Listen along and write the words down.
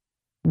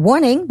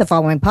Warning, the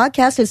following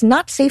podcast is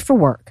not safe for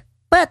work.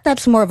 But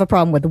that's more of a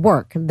problem with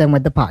work than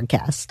with the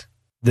podcast.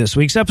 This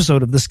week's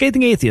episode of The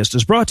Scathing Atheist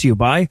is brought to you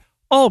by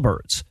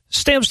Allbirds,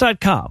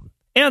 Stamps.com,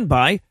 and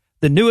by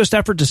the newest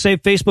effort to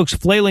save Facebook's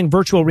flailing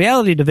virtual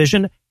reality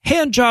division,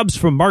 Handjobs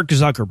from Mark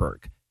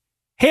Zuckerberg.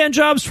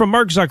 Handjobs from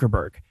Mark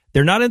Zuckerberg.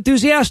 They're not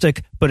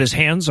enthusiastic, but his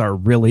hands are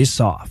really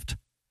soft.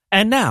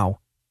 And now,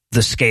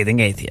 The Scathing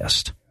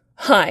Atheist.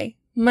 Hi,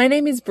 my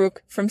name is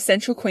Brooke from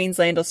Central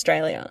Queensland,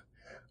 Australia.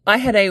 I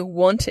had a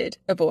wanted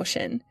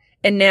abortion,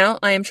 and now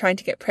I am trying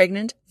to get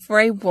pregnant for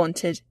a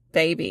wanted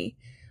baby.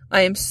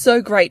 I am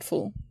so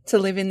grateful to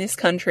live in this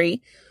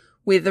country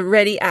with the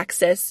ready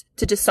access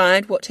to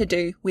decide what to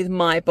do with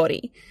my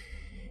body.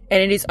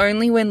 And it is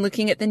only when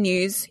looking at the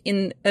news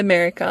in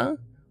America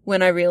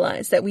when I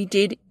realized that we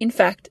did, in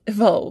fact,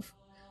 evolve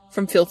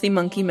from filthy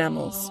monkey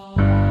mammals.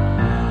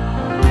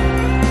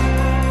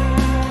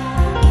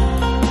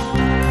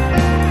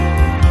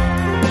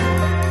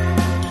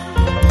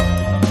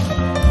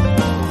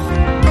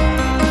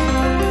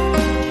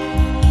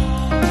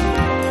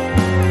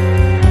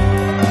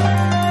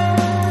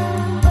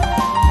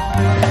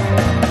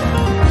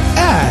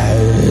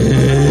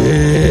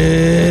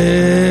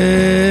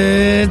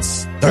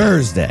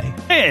 Thursday.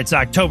 It's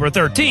October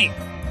 13th.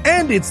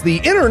 And it's the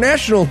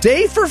International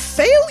Day for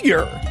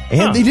Failure.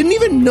 And they didn't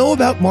even know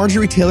about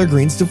Marjorie Taylor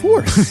Greene's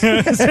divorce.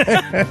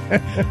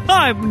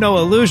 I've no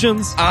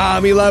illusions.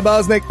 I'm Eli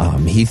Bosnick.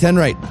 I'm Heath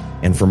Enright.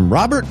 And from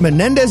Robert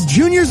Menendez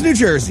Jr.'s New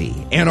Jersey,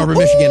 Ann Arbor,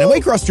 Michigan, and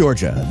Waycross,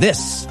 Georgia,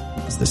 this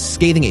is The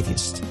Scathing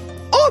Atheist.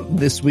 On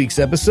this week's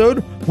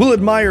episode, we'll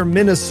admire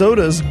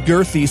Minnesota's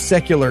girthy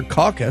secular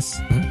caucus.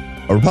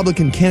 A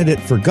Republican candidate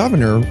for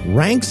governor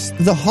ranks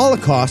the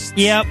Holocaust.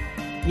 Yep.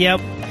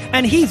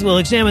 And Heath will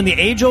examine the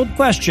age-old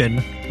question,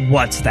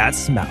 what's that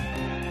smell?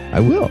 I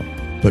will.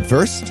 But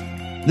first,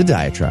 the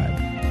diatribe.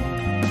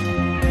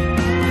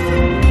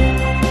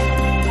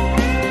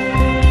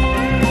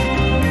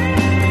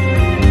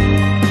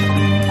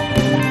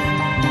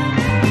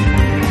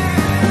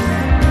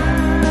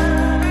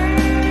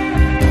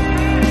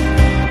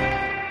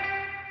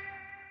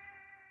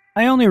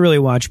 I only really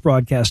watch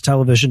broadcast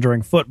television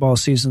during football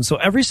season, so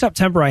every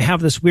September I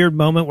have this weird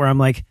moment where I'm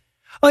like,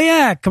 oh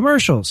yeah,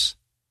 commercials.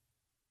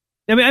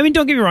 I mean,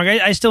 don't get me wrong.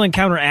 I still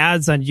encounter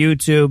ads on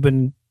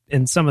YouTube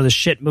and some of the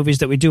shit movies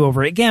that we do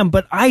over again,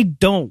 but I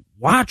don't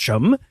watch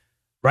them,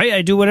 right?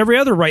 I do what every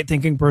other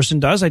right-thinking person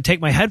does. I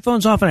take my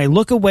headphones off and I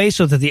look away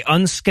so that the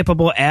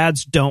unskippable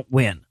ads don't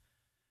win.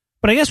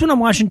 But I guess when I'm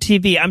watching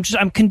TV,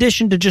 I'm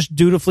conditioned to just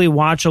dutifully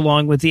watch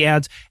along with the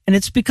ads, and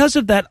it's because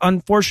of that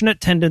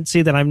unfortunate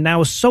tendency that I'm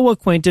now so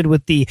acquainted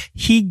with the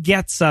He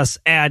Gets Us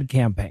ad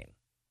campaign.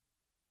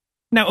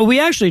 Now, we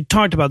actually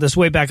talked about this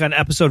way back on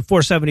episode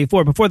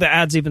 474 before the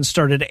ads even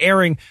started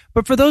airing,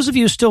 but for those of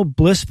you still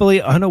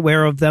blissfully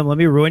unaware of them, let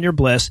me ruin your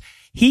bliss.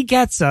 He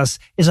Gets Us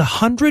is a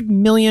 $100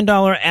 million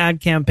ad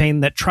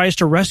campaign that tries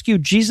to rescue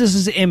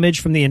Jesus'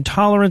 image from the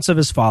intolerance of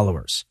his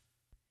followers.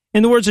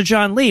 In the words of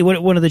John Lee,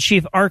 one of the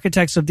chief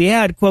architects of the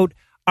ad, quote,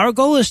 "Our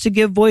goal is to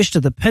give voice to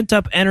the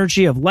pent-up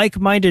energy of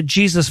like-minded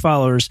Jesus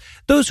followers,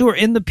 those who are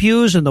in the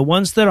pews and the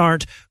ones that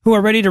aren't, who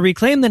are ready to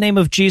reclaim the name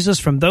of Jesus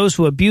from those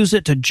who abuse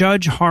it to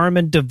judge, harm,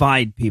 and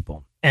divide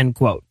people." End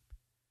quote.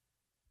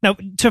 Now,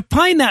 to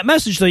find that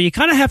message, though, you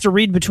kind of have to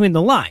read between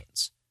the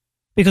lines.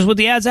 Because what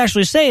the ads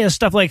actually say is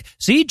stuff like,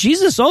 see,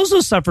 Jesus also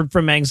suffered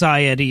from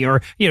anxiety,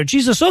 or,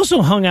 Jesus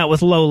also hung out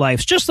with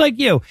lowlifes, just like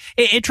you.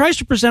 It tries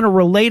to present a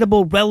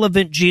relatable,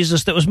 relevant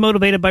Jesus that was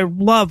motivated by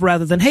love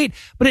rather than hate,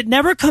 but it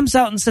never comes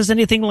out and says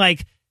anything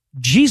like,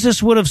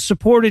 Jesus would have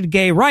supported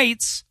gay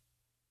rights,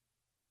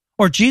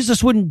 or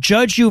Jesus wouldn't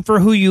judge you for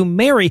who you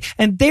marry,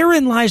 and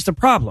therein lies the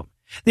problem.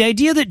 The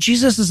idea that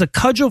Jesus is a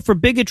cudgel for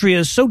bigotry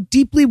is so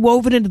deeply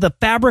woven into the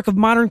fabric of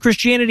modern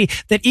Christianity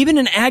that even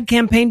an ad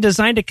campaign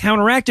designed to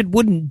counteract it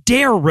wouldn't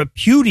dare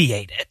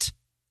repudiate it.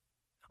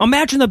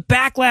 Imagine the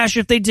backlash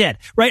if they did,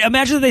 right?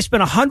 Imagine if they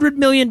spent $100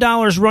 million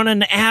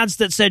running ads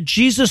that said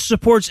Jesus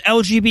supports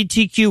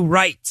LGBTQ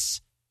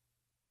rights.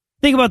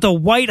 Think about the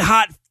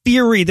white-hot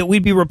fury that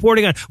we'd be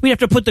reporting on. We'd have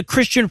to put the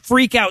Christian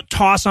freak-out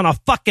toss on a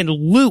fucking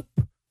loop.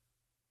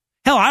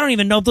 Hell, I don't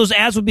even know if those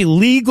ads would be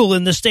legal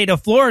in the state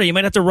of Florida. You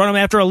might have to run them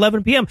after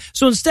 11 p.m.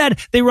 So instead,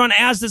 they run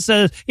ads that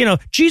says,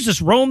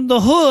 Jesus roamed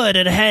the hood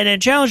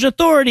and challenged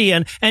authority,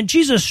 and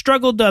Jesus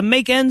struggled to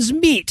make ends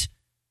meet.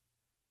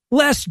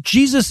 Less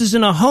Jesus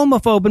isn't a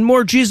homophobe and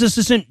more Jesus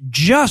isn't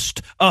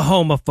just a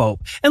homophobe.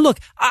 And look,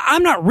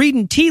 I'm not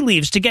reading tea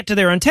leaves to get to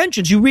their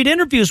intentions. You read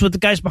interviews with the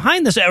guys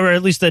behind this, or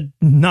at least the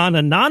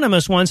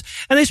non-anonymous ones,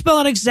 and they spell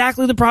out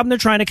exactly the problem they're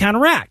trying to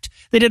counteract.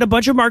 They did a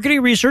bunch of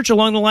marketing research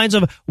along the lines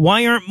of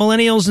why aren't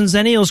millennials and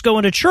zennials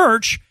going to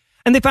church?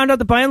 And they found out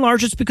that by and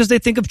large it's because they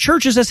think of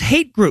churches as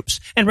hate groups.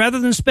 And rather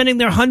than spending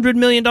their $100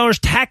 million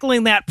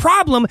tackling that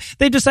problem,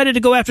 they decided to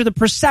go after the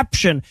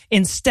perception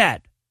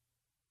instead.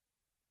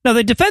 Now,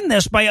 they defend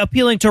this by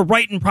appealing to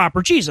right and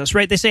proper Jesus,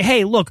 right? They say,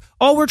 hey, look,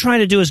 all we're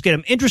trying to do is get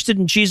them interested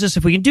in Jesus.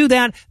 If we can do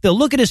that, they'll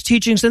look at his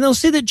teachings and they'll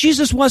see that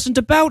Jesus wasn't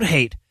about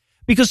hate.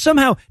 Because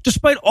somehow,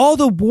 despite all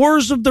the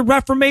wars of the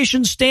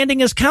Reformation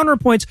standing as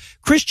counterpoints,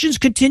 Christians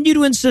continue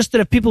to insist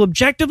that if people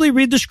objectively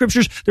read the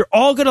scriptures, they're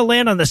all going to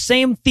land on the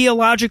same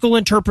theological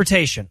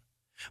interpretation.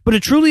 But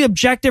a truly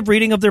objective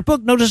reading of their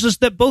book notices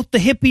that both the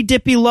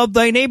hippy-dippy love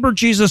thy neighbor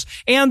Jesus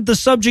and the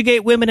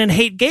subjugate women and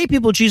hate gay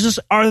people Jesus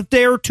are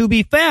there to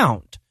be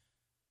found.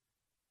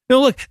 Now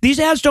look, these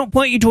ads don't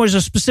point you towards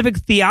a specific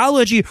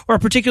theology or a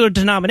particular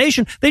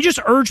denomination. They just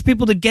urge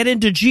people to get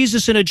into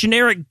Jesus in a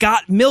generic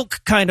got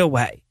milk kind of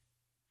way.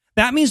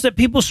 That means that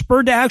people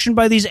spurred to action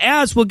by these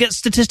ads will get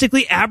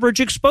statistically average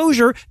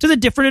exposure to the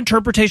different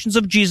interpretations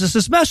of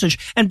Jesus'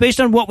 message. And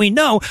based on what we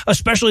know,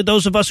 especially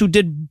those of us who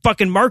did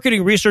fucking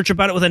marketing research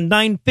about it with a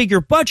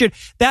 9-figure budget,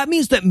 that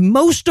means that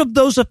most of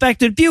those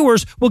affected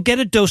viewers will get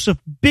a dose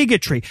of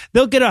bigotry.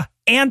 They'll get a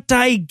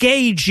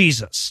anti-gay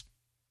Jesus.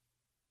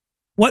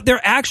 What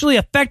they're actually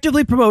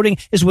effectively promoting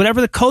is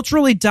whatever the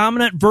culturally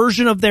dominant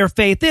version of their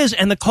faith is,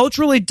 and the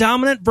culturally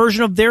dominant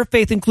version of their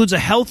faith includes a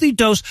healthy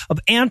dose of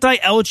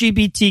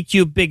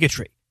anti-LGBTQ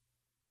bigotry.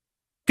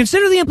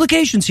 Consider the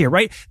implications here,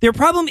 right? Their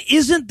problem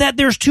isn't that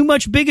there's too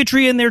much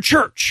bigotry in their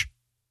church.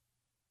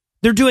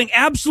 They're doing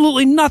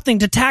absolutely nothing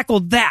to tackle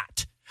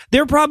that.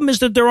 Their problem is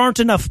that there aren't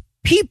enough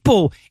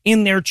people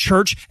in their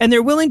church, and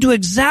they're willing to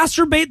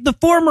exacerbate the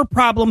former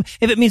problem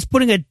if it means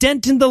putting a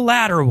dent in the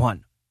latter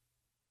one.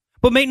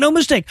 But make no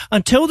mistake,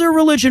 until their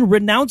religion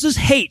renounces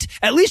hate,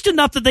 at least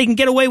enough that they can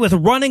get away with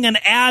running an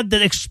ad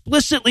that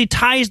explicitly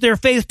ties their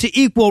faith to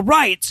equal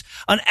rights,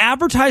 an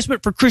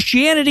advertisement for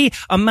Christianity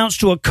amounts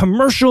to a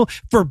commercial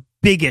for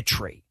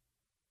bigotry.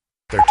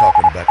 They're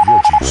talking about your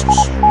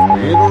Jesus.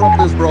 We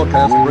interrupt this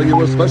broadcast and bring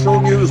you a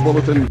special news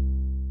bulletin.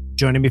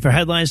 Joining me for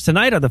headlines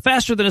tonight are the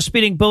faster than a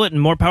speeding bullet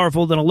and more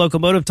powerful than a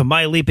locomotive to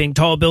my leaping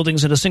tall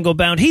buildings in a single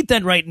bound, Heath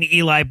Enright and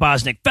Eli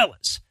Bosnick.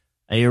 Fellas,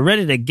 are you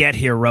ready to get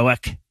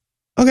heroic?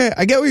 Okay,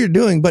 I get what you're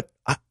doing, but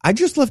I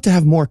just love to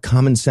have more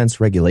common sense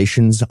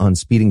regulations on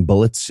speeding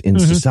bullets in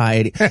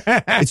society.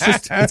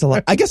 It's a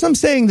lot. I guess I'm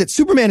saying that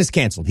Superman is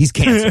canceled. He's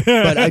canceled,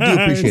 but I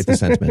do appreciate the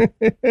sentiment.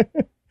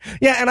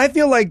 Yeah, and I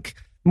feel like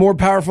more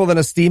powerful than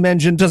a steam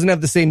engine doesn't have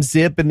the same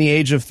zip in the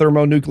age of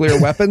thermonuclear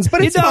weapons,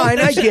 but it's fine.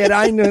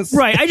 I know.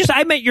 Right.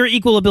 I meant your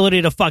equal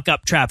ability to fuck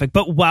up traffic.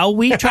 But while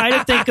we try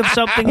to think of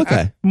something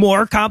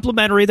more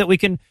complimentary that we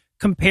can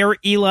compare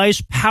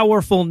Eli's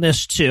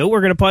powerfulness to, we're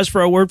going to pause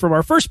for a word from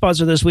our first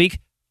sponsor this week,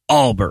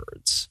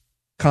 Allbirds.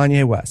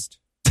 Kanye West.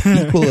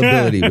 Equal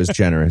ability was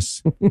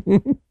generous.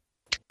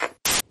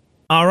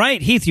 All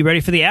right, Heath, you ready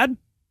for the ad?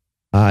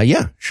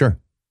 Yeah, sure.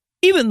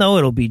 Even though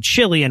it'll be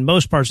chilly in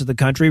most parts of the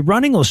country,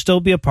 running will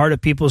still be a part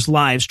of people's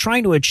lives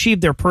trying to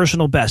achieve their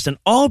personal best. And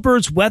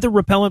Allbirds Weather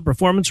Repellent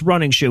Performance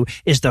Running Shoe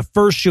is the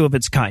first shoe of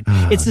its kind.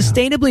 It's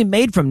sustainably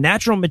made from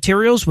natural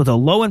materials with a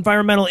low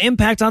environmental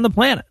impact on the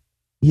planet.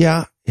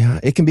 Yeah,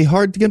 it can be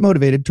hard to get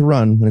motivated to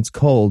run when it's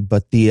cold,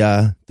 but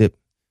the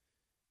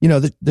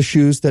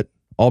shoes that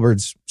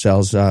Allbirds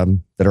sells that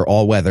are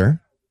all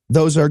weather,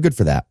 those are good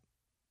for that.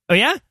 Oh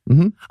yeah?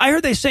 Mm-hmm. I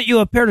heard they sent you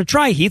a pair to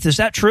try, Heath. Is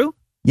that true?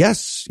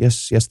 Yes,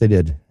 they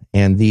did.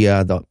 And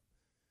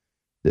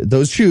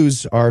those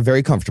shoes are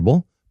very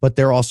comfortable, but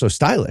they're also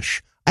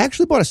stylish. I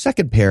actually bought a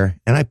second pair,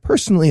 and I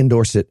personally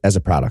endorse it as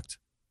a product.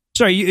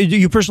 Sorry,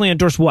 you personally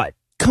endorse what?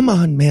 Come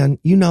on, man.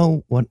 You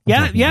know what?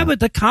 Yeah, but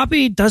the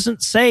copy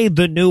doesn't say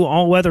the new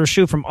all-weather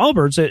shoe from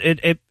Allbirds.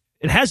 It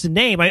has the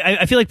name.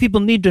 I feel like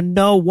people need to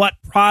know what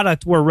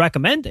product we're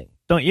recommending,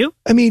 don't you?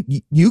 I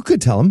mean, you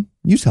could tell them.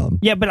 You tell them.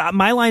 Yeah, but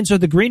my lines are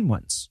the green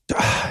ones.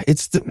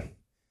 It's the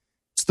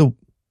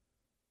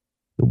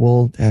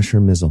Wool Dasher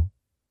Mizzle.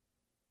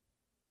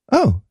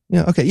 Oh,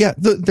 yeah, okay, yeah.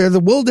 They're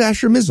the Wool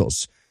Dasher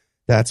Mizzles.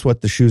 That's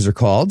what the shoes are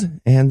called,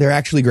 and they're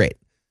actually great.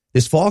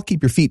 This fall,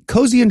 keep your feet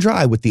cozy and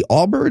dry with the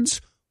Allbirds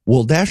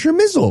Wool Dasher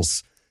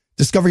Mizzles.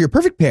 Discover your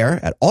perfect pair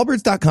at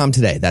allbirds.com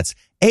today. That's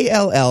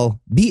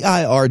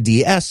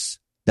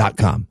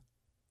ALLBIRDS.com.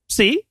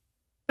 See?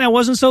 That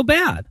wasn't so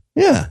bad.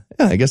 Yeah,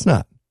 I guess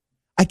not.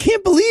 I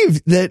can't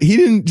believe that he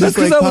didn't just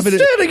That's because I was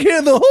standing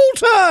here the whole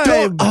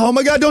time. Oh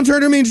my God, don't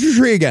turn me into a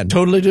tree again.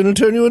 Totally didn't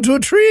turn you into a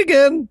tree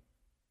again.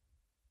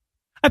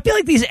 I feel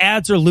like these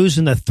ads are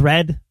losing the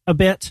thread a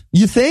bit.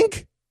 You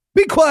think?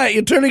 Be quiet,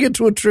 you're turning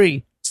into a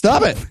tree.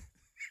 Stop it.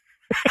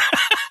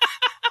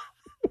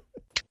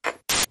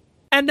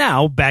 And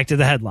now, back to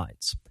the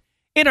headlines.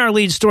 In our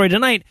lead story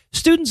tonight,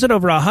 students at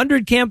over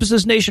 100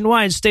 campuses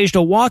nationwide staged a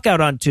walkout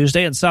on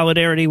Tuesday in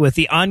solidarity with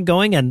the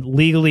ongoing and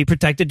legally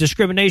protected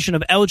discrimination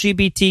of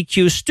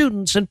LGBTQ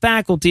students and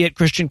faculty at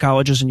Christian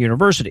colleges and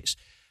universities.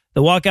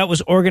 The walkout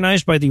was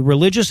organized by the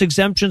Religious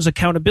Exemptions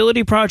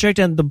Accountability Project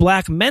and the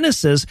Black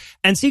Menaces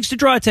and seeks to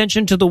draw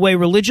attention to the way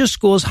religious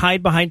schools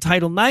hide behind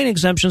Title IX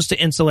exemptions to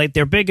insulate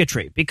their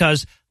bigotry.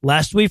 Because,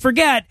 lest we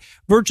forget,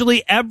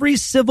 virtually every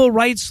civil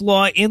rights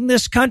law in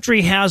this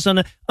country has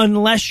an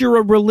unless you're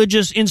a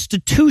religious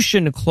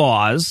institution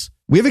clause.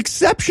 We have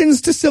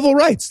exceptions to civil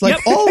rights,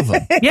 like all of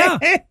them. Yeah.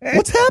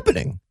 What's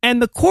happening?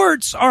 And the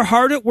courts are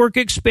hard at work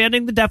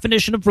expanding the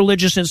definition of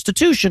religious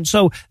institution.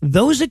 So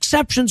those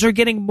exceptions are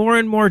getting more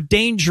and more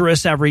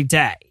dangerous every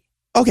day.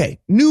 Okay,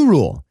 new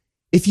rule.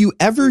 if you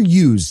ever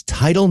use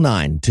Title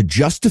IX to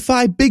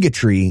justify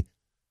bigotry,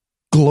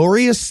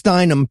 Gloria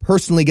Steinem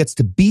personally gets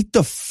to beat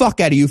the fuck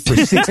out of you for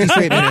 60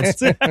 straight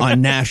minutes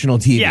on national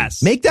TV.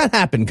 Yes. Make that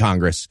happen,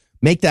 Congress.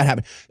 Make that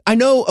happen. I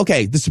know,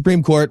 okay, the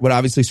Supreme Court would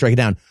obviously strike it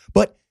down,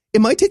 but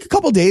it might take a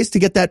couple days to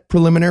get that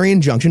preliminary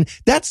injunction.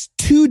 That's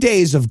 2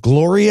 days of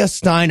Gloria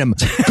Steinem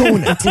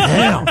going to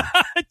town.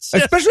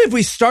 Especially if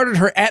we started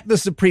her at the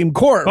Supreme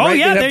Court. Oh, right?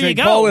 yeah, They'd have there to you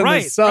go. call in the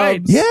Right, subs.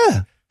 right.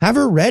 Yeah, have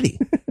her ready.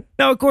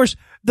 Now, of course,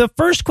 the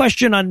first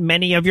question on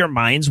many of your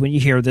minds when you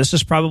hear this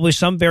is probably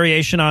some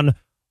variation on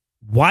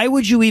why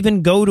would you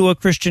even go to a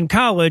Christian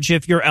college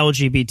if you're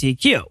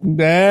LGBTQ?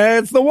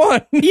 That's the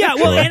one. Yeah,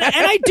 well, and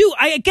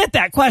I get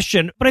that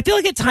question, but I feel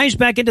like it ties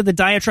back into the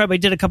diatribe I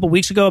did a couple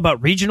weeks ago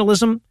about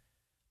regionalism.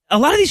 A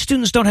lot of these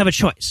students don't have a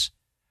choice,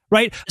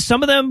 right?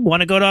 Some of them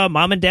want to go to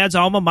mom and dad's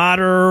alma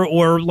mater,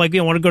 or like,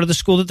 want to go to the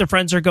school that their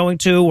friends are going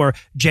to, or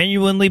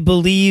genuinely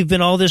believe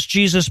in all this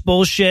Jesus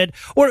bullshit,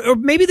 or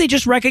maybe they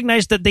just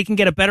recognize that they can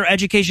get a better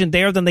education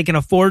there than they can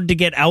afford to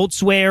get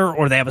elsewhere,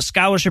 or they have a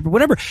scholarship or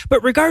whatever.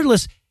 But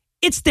regardless,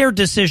 it's their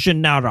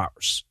decision, not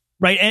ours,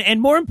 right? And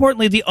more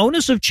importantly, the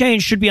onus of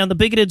change should be on the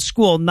bigoted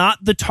school,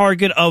 not the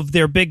target of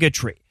their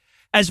bigotry.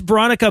 As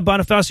Veronica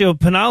Bonifacio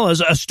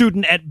Pinales, a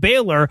student at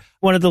Baylor,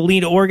 one of the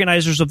lead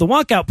organizers of the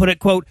walkout, put it,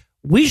 quote,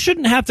 "We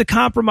shouldn't have to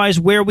compromise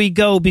where we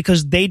go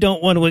because they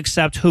don't want to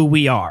accept who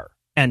we are,"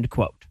 end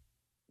quote.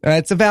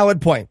 It's a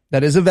valid point.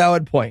 That is a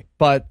valid point.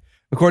 But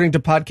according to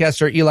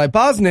podcaster Eli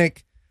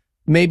Bosnick,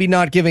 maybe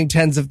not giving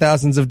tens of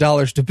thousands of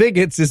dollars to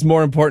bigots is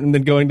more important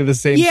than going to the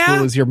same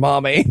school as your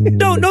mommy.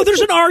 No,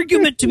 there's an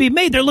argument to be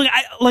made there. Look,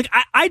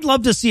 I'd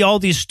love to see all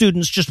these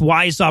students just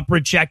wise up,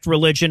 reject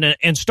religion,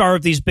 and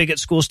starve these bigot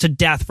schools to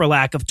death for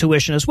lack of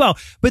tuition as well.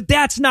 But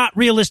that's not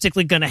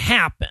realistically going to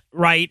happen,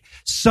 right?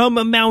 Some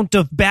amount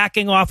of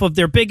backing off of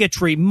their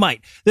bigotry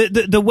might.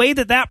 The way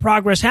that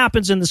progress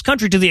happens in this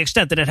country, to the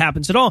extent that it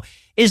happens at all,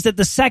 is that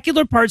the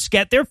secular parts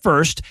get there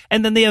first,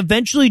 and then they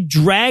eventually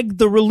drag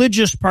the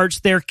religious parts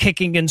there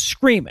kicking and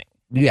screaming.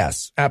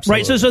 Yes,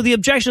 absolutely. Right. So the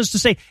objection is to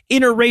say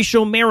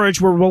interracial marriage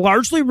were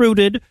largely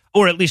rooted,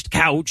 or at least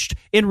couched,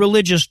 in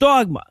religious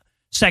dogma.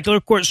 Secular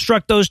courts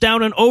struck those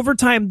down, and over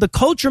time, the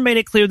culture made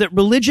it clear that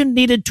religion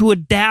needed to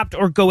adapt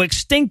or go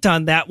extinct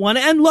on that one,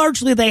 and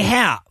largely they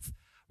have.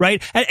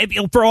 Right?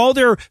 And for all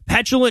their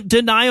petulant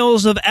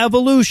denials of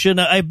evolution,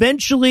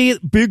 eventually,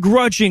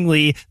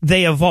 begrudgingly,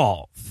 they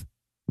evolve.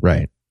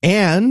 Right.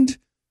 And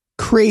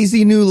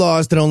crazy new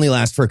laws that only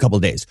last for a couple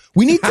of days.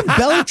 We need to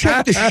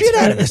Belichick the shit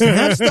out of this and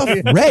have stuff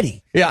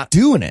ready. Yeah.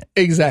 Doing it.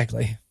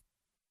 Exactly.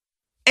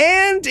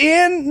 And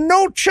in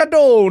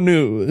Nochado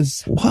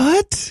news.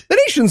 What? The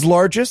nation's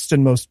largest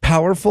and most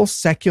powerful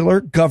secular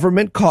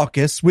government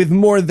caucus with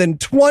more than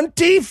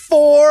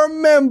 24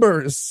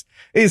 members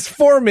is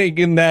forming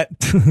in that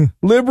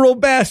liberal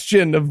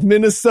bastion of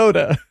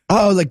Minnesota.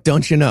 Oh, like,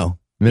 don't you know?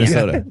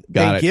 Minnesota. Yeah.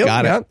 Got Thank it. you.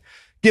 Got Yeah. it.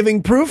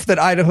 Giving proof that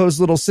Idaho's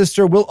little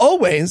sister will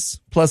always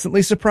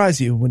pleasantly surprise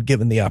you when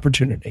given the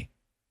opportunity.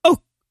 Oh,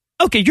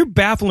 okay. Your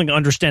baffling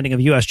understanding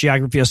of U.S.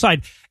 geography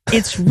aside,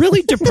 it's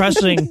really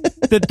depressing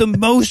that the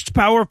most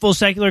powerful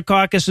secular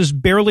caucus is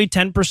barely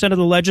 10% of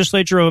the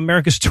legislature of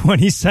America's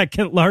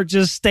 22nd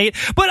largest state.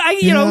 But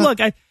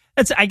look,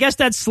 I guess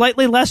that's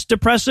slightly less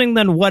depressing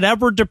than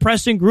whatever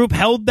depressing group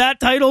held that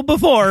title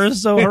before.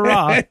 So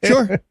hurrah.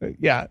 Sure.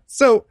 Yeah.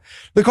 So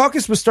the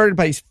caucus was started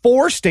by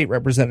 4 state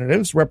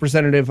representatives,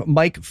 Representative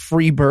Mike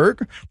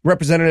Freeberg,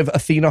 Representative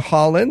Athena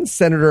Holland,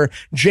 Senator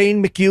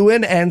Jane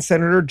McEwen, and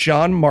Senator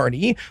John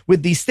Marty,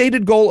 with the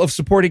stated goal of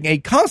supporting a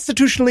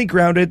constitutionally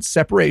grounded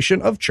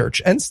separation of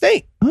church and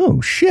state. Oh,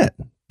 shit.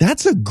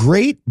 That's a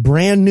great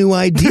brand new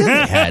idea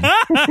they had.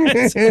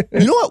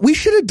 You know what? We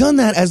should have done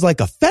that as like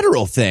a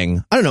federal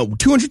thing. I don't know,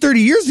 230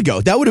 years ago.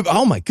 That would have,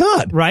 oh my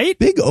God. Right?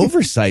 Big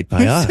oversight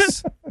by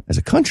us as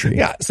a country.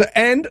 Yeah. So,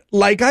 and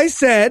like I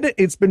said,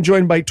 it's been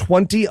joined by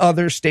 20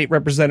 other state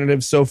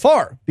representatives so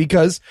far,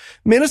 because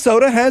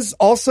Minnesota has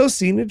also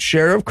seen its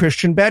share of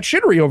Christian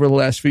batshittery over the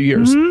last few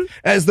years. Mm-hmm.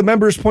 As the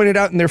members pointed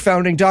out in their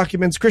founding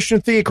documents,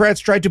 Christian theocrats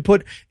tried to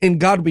put "In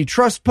God We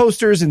Trust"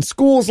 posters in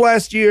schools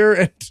last year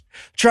and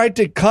tried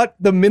to cut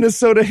the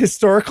Minnesota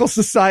Historical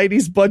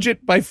Society's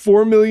budget by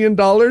 $4 million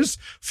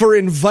for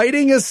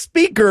inviting a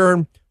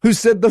speaker who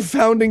said the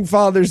founding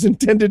fathers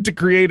intended to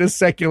create a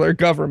secular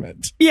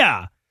government.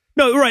 Yeah.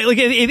 No, right. Like,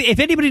 if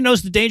anybody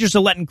knows the dangers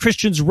of letting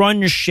Christians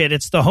run shit,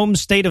 it's the home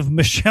state of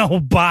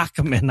Michelle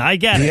Bachmann. I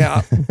get it.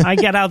 Yeah. I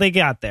get how they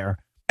got there.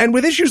 And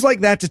with issues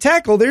like that to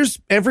tackle, there's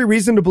every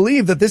reason to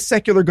believe that this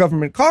secular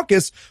government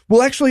caucus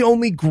will actually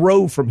only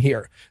grow from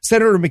here.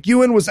 Senator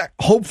McEwen was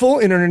hopeful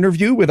in an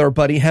interview with our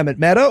buddy Hemant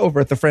Mehta over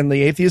at the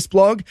Friendly Atheist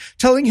blog,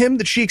 telling him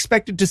that she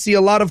expected to see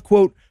a lot of,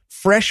 quote,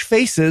 fresh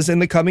faces in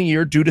the coming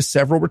year due to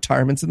several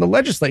retirements in the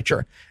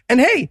legislature. And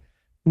hey,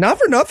 not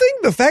for nothing,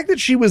 the fact that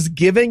she was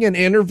giving an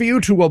interview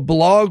to a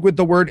blog with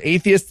the word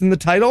atheist in the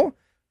title,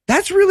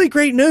 that's really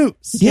great news.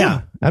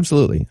 Yeah,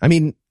 absolutely. I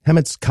mean,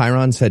 Hemet's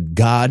Chiron said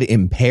God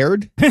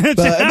impaired,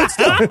 but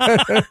still.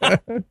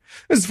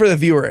 This is for the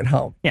viewer at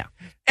home. Yeah.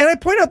 And I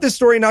point out this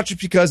story not just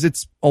because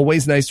it's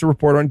always nice to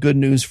report on good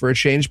news for a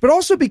change, but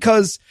also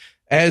because,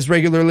 as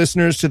regular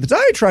listeners to the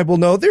Diatribe will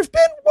know, there have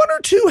been one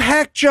or two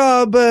hack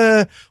job,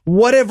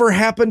 whatever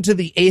happened to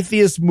the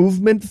atheist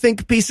movement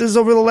think pieces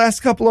over the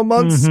last couple of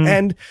months. Mm-hmm.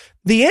 And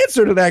the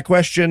answer to that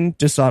question,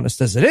 dishonest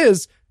as it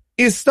is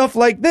stuff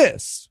like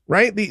this,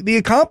 right? The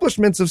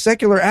accomplishments of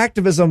secular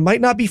activism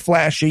might not be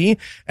flashy,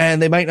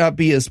 and they might not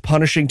be as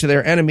punishing to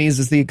their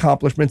enemies as the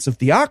accomplishments of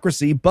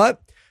theocracy,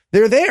 but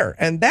they're there.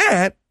 And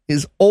that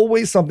is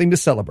always something to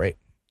celebrate,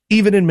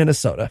 even in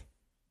Minnesota.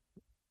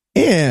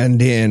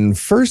 And in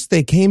First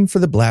They Came for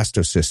the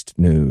Blastocyst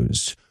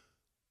news,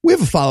 we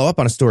have a follow-up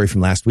on a story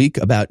from last week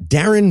about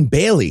Darren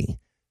Bailey,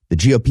 the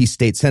GOP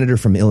state senator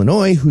from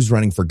Illinois who's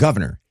running for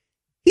governor.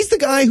 He's the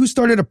guy who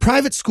started a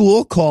private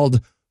school called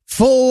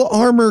Full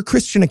Armor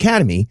Christian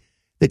Academy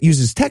that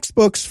uses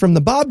textbooks from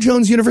the Bob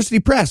Jones University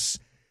Press,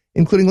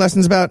 including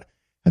lessons about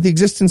how the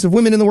existence of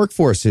women in the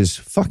workforce is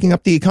fucking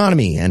up the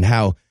economy, and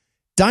how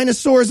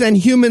dinosaurs and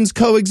humans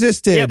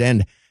coexisted,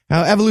 and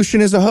how evolution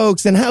is a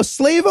hoax, and how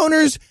slave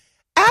owners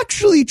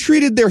actually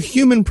treated their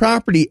human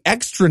property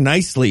extra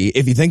nicely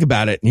if you think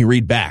about it and you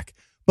read back.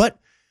 But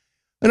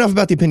enough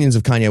about the opinions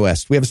of Kanye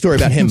West. We have a story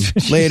about him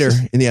later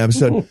in the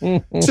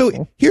episode.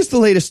 So here's the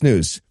latest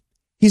news.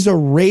 He's a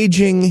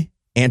raging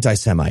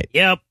anti-Semite.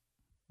 Yep.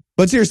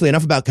 But seriously,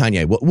 enough about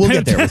Kanye. We'll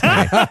get there with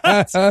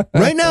Kanye.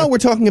 Right now, we're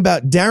talking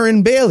about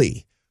Darren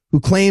Bailey, who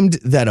claimed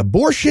that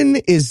abortion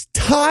is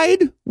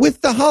tied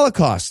with the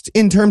Holocaust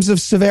in terms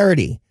of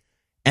severity,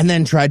 and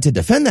then tried to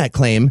defend that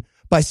claim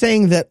by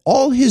saying that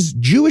all his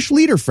Jewish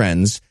leader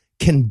friends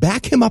can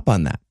back him up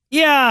on that.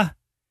 Yeah,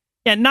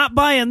 not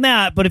buying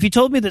that, but if he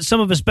told me that some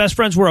of his best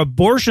friends were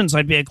abortions,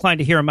 I'd be inclined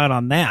to hear him out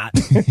on that.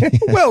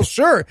 Well,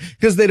 sure,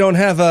 because they don't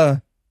have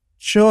a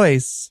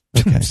choice.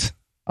 Okay.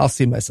 I'll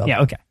see myself.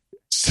 Yeah, okay.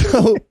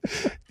 So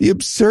the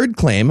absurd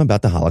claim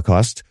about the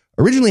Holocaust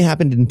originally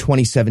happened in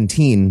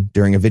 2017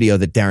 during a video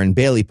that Darren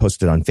Bailey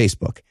posted on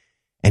Facebook.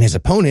 And his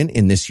opponent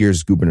in this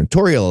year's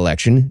gubernatorial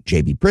election,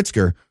 J.B.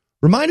 Pritzker,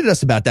 reminded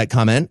us about that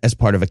comment as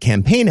part of a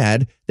campaign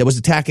ad that was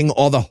attacking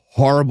all the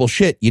horrible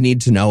shit you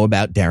need to know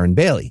about Darren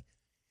Bailey.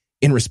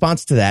 In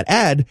response to that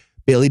ad,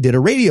 Bailey did a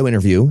radio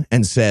interview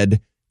and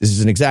said, this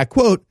is an exact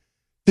quote,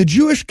 "The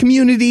Jewish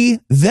community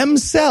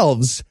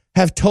themselves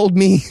have told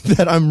me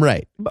that I'm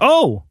right."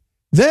 Oh.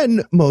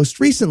 Then, most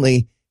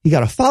recently, he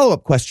got a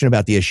follow-up question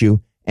about the issue,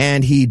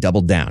 and he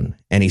doubled down.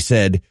 And he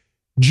said,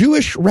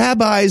 "Jewish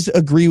rabbis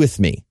agree with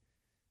me."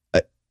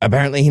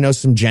 Apparently, he knows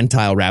some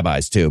Gentile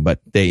rabbis, too, but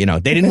they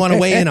didn't want to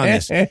weigh in on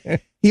this.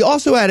 He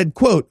also added,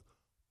 quote,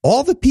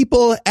 "All the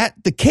people at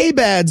the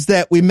K-Bads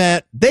that we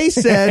met, they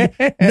said,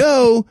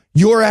 no,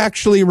 you're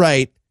actually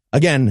right."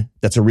 Again,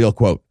 that's a real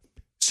quote.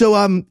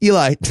 So,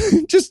 Eli,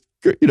 just,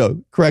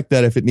 correct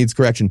that if it needs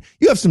correction.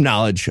 You have some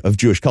knowledge of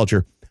Jewish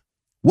culture.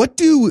 What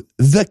do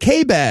the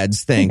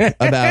K-Bads think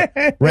about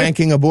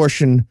ranking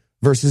abortion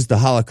versus the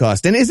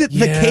Holocaust? And is it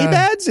the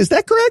K-Bads? Is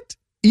that correct?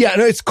 Yeah,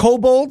 no, it's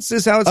kobolds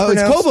is how it's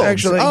pronounced. It's kobolds.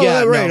 Actually. Oh,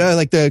 yeah, right. No.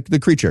 Like the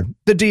creature.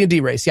 The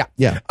D&D race, yeah.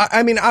 Yeah.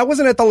 I mean, I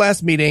wasn't at the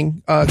last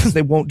meeting because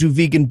they won't do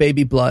vegan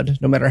baby blood,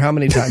 no matter how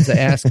many times I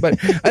ask. But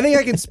I think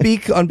I can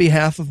speak on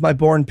behalf of my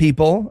born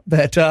people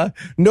that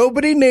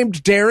nobody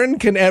named Darren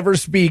can ever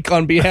speak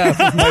on behalf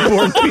of my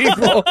born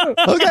people.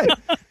 Okay.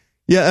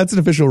 Yeah, that's an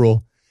official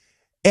rule.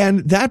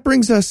 And that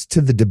brings us to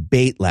the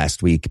debate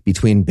last week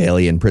between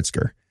Bailey and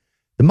Pritzker.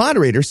 The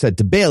moderator said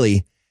to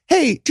Bailey,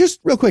 "Hey, just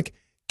real quick,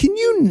 can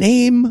you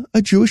name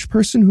a Jewish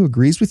person who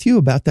agrees with you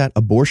about that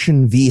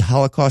abortion v.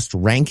 Holocaust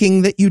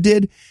ranking that you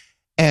did?"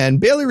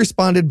 And Bailey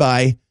responded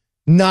by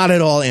not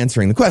at all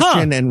answering the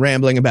question and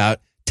rambling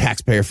about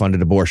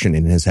taxpayer-funded abortion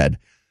in his head.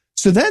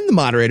 So then the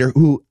moderator,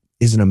 who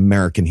is an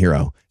American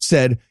hero,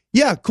 said,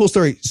 "Yeah, cool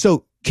story.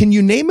 So can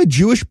you name a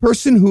Jewish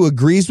person who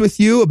agrees with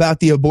you about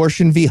the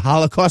abortion v.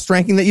 Holocaust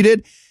ranking that you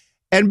did?"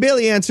 And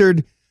Bailey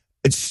answered,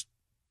 "It's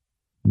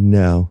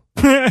no."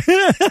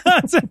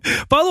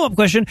 Follow-up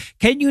question.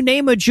 Can you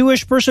name a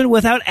Jewish person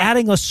without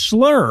adding a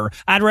slur?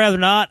 I'd rather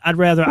not. I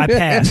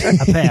pass.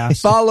 I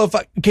pass.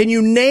 Can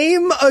you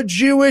name a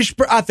Jewish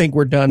I think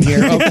we're done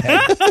here. Okay.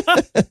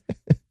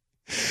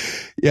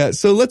 Yeah,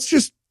 so let's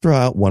just throw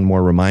out one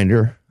more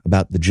reminder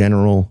about the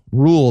general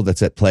rule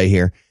that's at play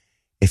here.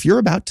 If you're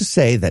about to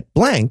say that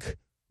blank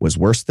was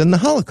worse than the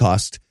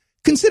Holocaust,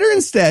 consider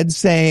instead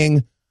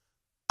saying,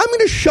 "I'm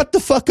going to shut the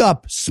fuck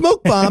up.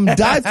 Smoke bomb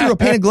dive through a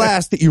pane of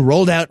glass that you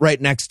rolled out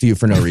right next to you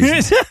for no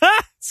reason."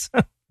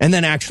 And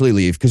then actually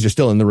leave because you're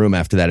still in the room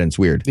after that and it's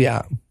weird.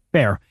 Yeah.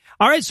 Fair.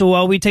 All right, so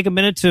while we take a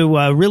minute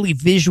to really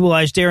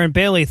visualize Darren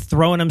Bailey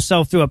throwing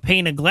himself through a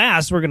pane of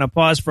glass, we're going to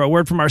pause for a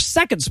word from our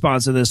second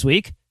sponsor this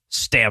week,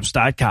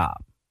 Stamps.com.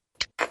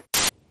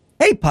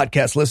 Hey,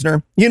 podcast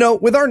listener.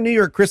 With our New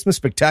York Christmas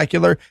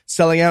Spectacular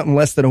selling out in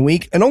less than a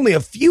week and only a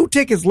few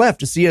tickets left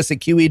to see us at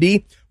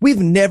QED, we've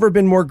never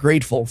been more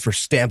grateful for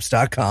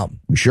Stamps.com.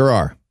 We sure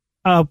are.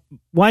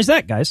 Why is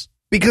that, guys?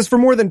 Because for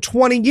more than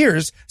 20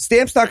 years,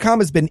 Stamps.com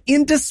has been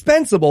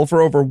indispensable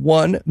for over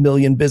 1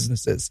 million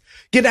businesses.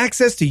 Get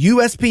access to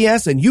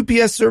USPS and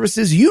UPS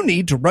services you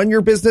need to run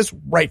your business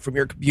right from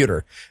your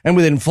computer. And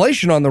with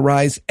inflation on the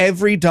rise,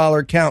 every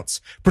dollar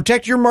counts.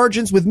 Protect your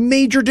margins with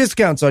major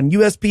discounts on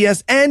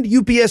USPS and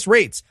UPS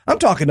rates. I'm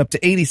talking up to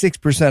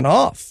 86%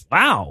 off.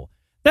 Wow.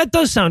 That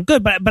does sound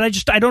good, but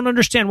I don't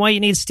understand why you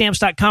need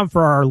Stamps.com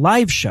for our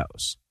live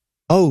shows.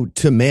 Oh,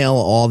 to mail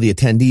all the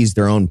attendees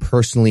their own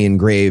personally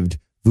engraved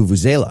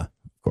Vuvuzela,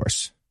 of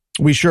course.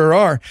 We sure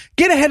are.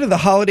 Get ahead of the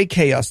holiday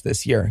chaos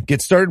this year.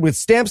 Get started with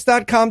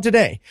Stamps.com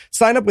today.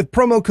 Sign up with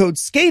promo code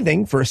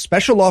SCATHING for a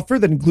special offer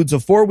that includes a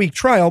 4-week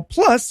trial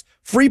plus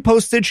free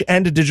postage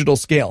and a digital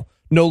scale.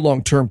 No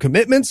long-term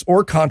commitments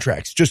or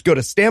contracts. Just go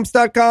to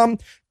Stamps.com,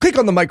 click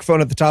on the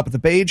microphone at the top of the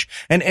page,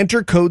 and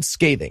enter code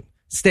SCATHING.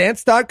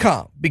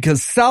 Stamps.com,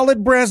 because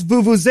solid brass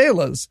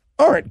Vuvuzelas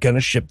aren't going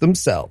to ship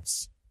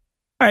themselves.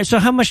 All right, so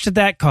how much did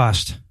that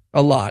cost?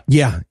 A lot.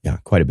 Yeah,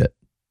 quite a bit.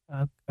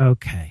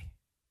 Okay.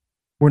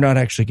 We're not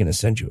actually going to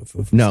send you a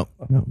Vuvuzela. No,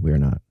 we're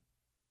not.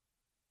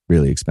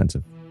 Really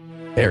expensive.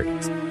 There it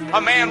is.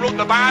 A man wrote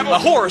the Bible. A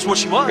whore is what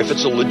she was. If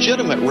it's a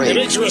legitimate rape, it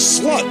makes you a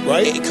slut,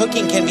 right?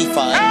 Cooking can be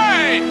fun.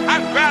 Hey,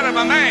 I'm proud of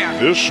a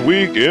man. This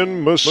week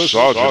in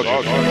misogyny.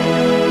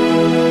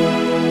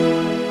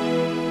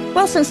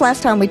 Well, since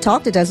last time we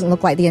talked, it doesn't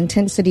look like the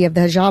intensity of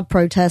the hijab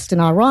protest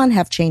in Iran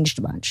have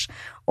changed much.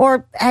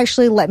 Or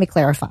actually, let me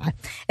clarify.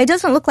 It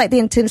doesn't look like the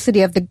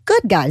intensity of the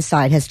good guys'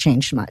 side has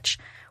changed much.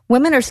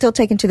 Women are still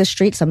taken to the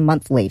streets a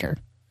month later.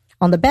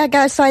 On the bad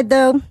guys' side,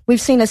 though, we've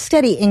seen a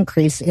steady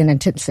increase in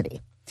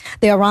intensity.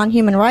 The Iran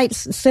Human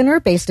Rights Center,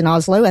 based in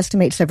Oslo,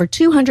 estimates over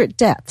 200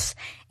 deaths.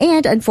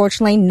 And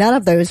unfortunately, none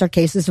of those are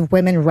cases of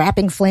women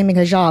wrapping flaming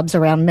hijabs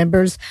around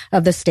members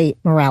of the state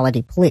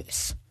morality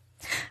police.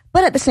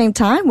 But at the same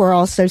time, we're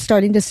also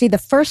starting to see the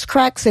first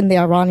cracks in the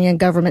Iranian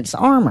government's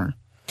armor.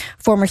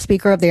 Former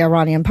Speaker of the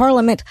Iranian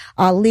Parliament,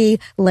 Ali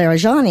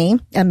Larijani,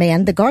 a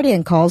man The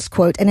Guardian calls,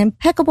 quote, an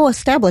impeccable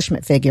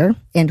establishment figure,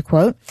 end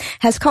quote,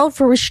 has called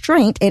for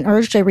restraint and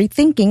urged a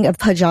rethinking of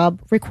hijab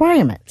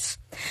requirements.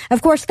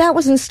 Of course, that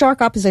was in stark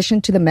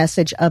opposition to the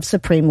message of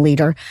Supreme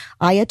Leader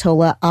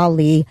Ayatollah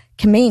Ali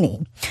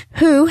Khamenei,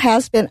 who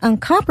has been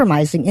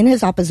uncompromising in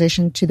his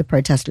opposition to the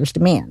protesters'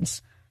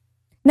 demands.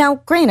 Now,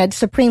 granted,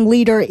 Supreme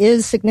Leader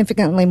is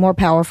significantly more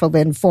powerful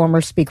than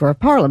former Speaker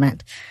of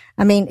Parliament.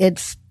 I mean,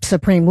 it's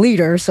Supreme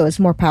Leader, so it's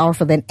more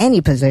powerful than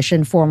any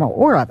position, formal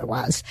or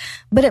otherwise.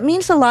 But it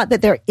means a lot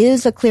that there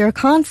is a clear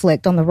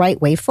conflict on the right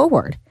way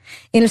forward.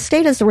 In a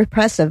state as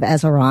repressive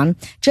as Iran,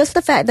 just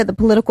the fact that the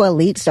political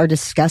elites are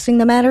discussing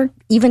the matter,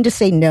 even to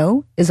say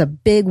no, is a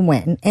big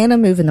win and a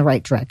move in the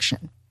right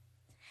direction.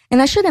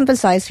 And I should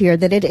emphasize here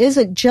that it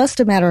isn't just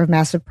a matter of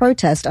massive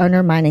protest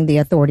undermining the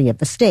authority of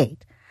the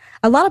state.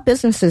 A lot of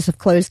businesses have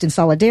closed in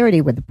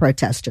solidarity with the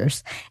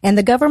protesters, and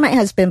the government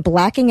has been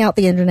blacking out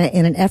the internet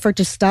in an effort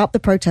to stop the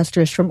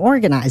protesters from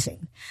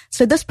organizing.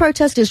 So this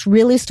protest is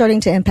really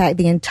starting to impact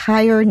the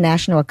entire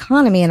national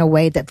economy in a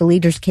way that the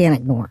leaders can't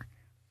ignore.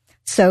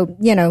 So,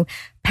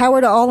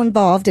 power to all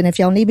involved, and if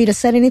y'all need me to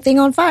set anything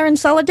on fire in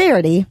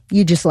solidarity,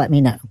 you just let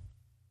me know.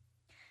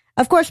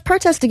 Of course,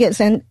 protests against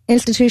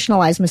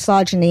institutionalized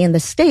misogyny in the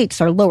states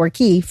are lower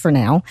key for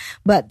now,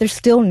 but they're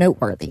still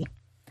noteworthy.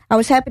 I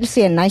was happy to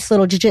see a nice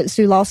little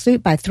jiu-jitsu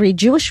lawsuit by 3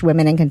 Jewish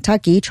women in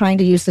Kentucky trying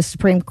to use the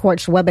Supreme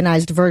Court's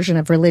weaponized version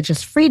of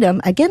religious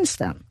freedom against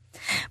them.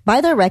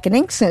 By their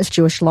reckoning, since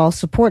Jewish law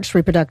supports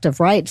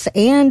reproductive rights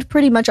and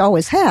pretty much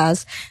always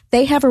has,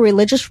 they have a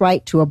religious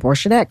right to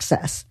abortion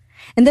access.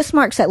 And this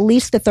marks at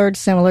least the 3rd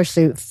similar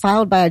suit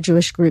filed by a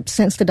Jewish group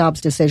since the Dobbs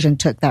decision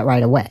took that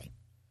right away.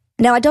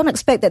 Now, I don't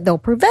expect that they'll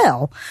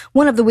prevail.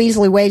 One of the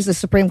weaselly ways the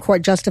Supreme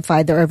Court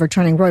justified their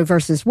overturning Roe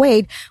versus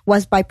Wade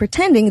was by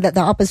pretending that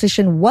the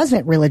opposition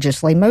wasn't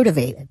religiously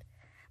motivated.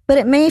 But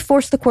it may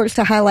force the courts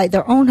to highlight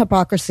their own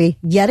hypocrisy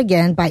yet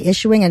again by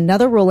issuing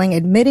another ruling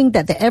admitting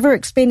that the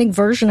ever-expanding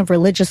version of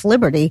religious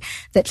liberty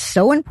that's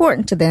so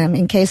important to them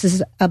in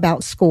cases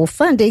about school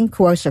funding,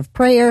 coercive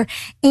prayer,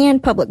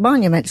 and public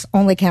monuments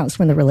only counts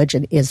when the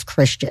religion is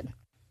Christian.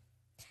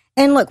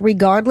 And look,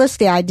 regardless,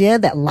 the idea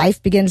that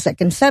life begins at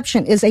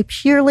conception is a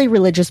purely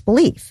religious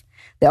belief.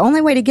 The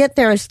only way to get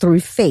there is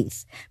through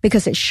faith,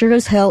 because it sure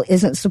as hell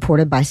isn't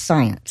supported by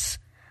science.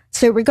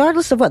 So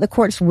regardless of what the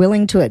court's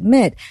willing to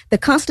admit, the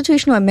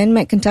constitutional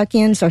amendment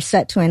Kentuckians are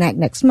set to enact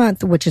next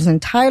month, which is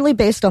entirely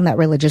based on that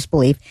religious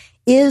belief,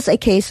 is a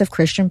case of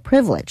Christian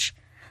privilege.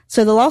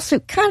 So the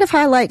lawsuit kind of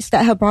highlights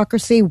that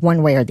hypocrisy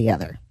one way or the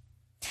other.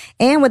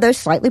 And with those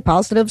slightly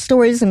positive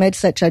stories amid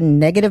such a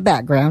negative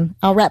background,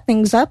 I'll wrap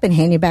things up and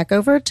hand you back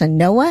over to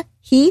Noah,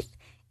 Heath,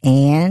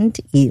 and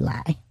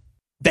Eli.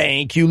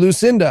 Thank you,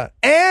 Lucinda.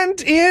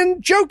 And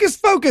in Jocus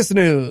Focus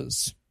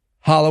news,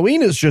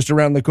 Halloween is just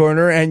around the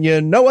corner, and you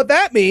know what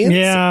that means.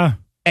 Yeah.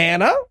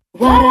 Anna?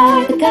 What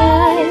are the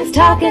guys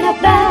talking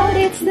about?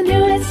 It's the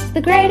newest,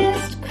 the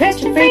greatest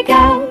Christian freak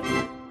out.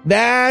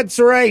 That's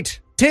right.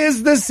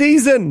 'Tis the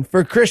season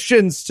for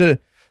Christians to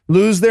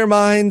lose their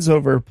minds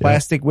over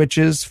plastic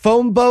witches,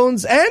 foam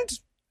bones, and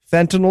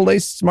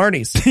fentanyl-laced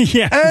Smarties.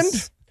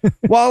 Yes. And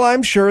while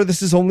I'm sure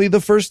this is only the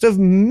first of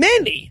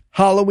many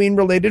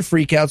Halloween-related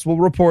freakouts we'll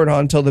report on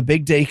until the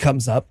big day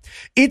comes up,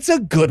 it's a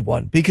good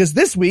one because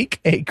this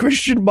week, a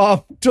Christian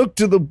mom took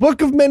to the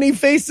Book of Many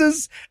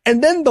Faces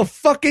and then the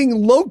fucking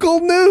local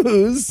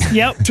news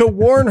to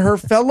warn her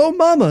fellow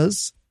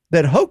mamas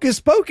that Hocus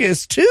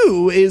Pocus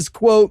 2 is,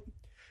 quote,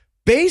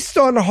 based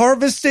on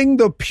harvesting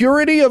the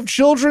purity of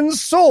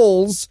children's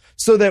souls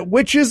so that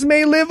witches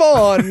may live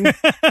on,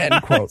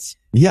 end quote.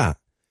 Yeah.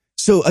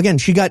 So again,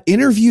 she got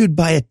interviewed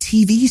by a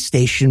TV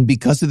station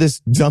because of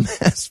this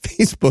dumbass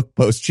Facebook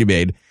post she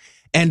made.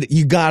 And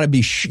you gotta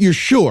be, you're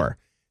sure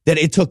that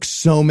it took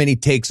so many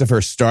takes of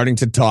her starting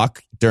to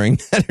talk during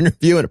that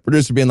interview and a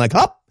producer being like,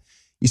 "Hop,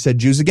 you said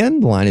Jews again.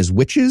 The line is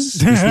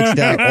witches. You switched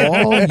out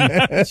all.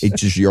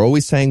 You're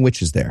always saying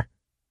witches there."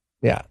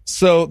 Yeah.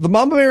 So the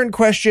mama bear in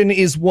question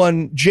is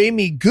one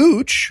Jamie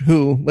Gooch,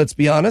 who, let's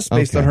be honest,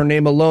 based on her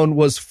name alone,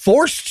 was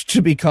forced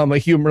to become a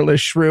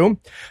humorless shrew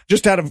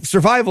just out of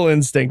survival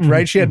instinct,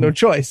 right? She had no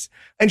choice.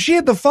 And she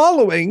had the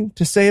following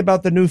to say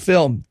about the new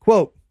film.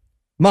 Quote,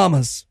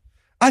 "Mamas,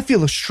 I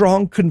feel a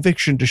strong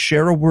conviction to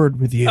share a word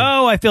with you."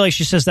 Oh, I feel like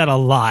she says that a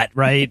lot,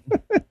 right?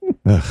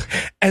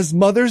 "As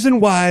mothers and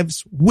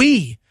wives,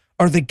 we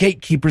are the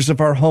gatekeepers of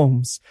our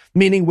homes,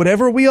 meaning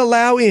whatever we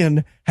allow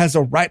in has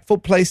a rightful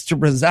place to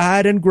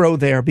reside and grow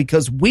there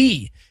because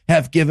we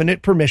have given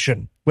it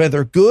permission,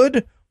 whether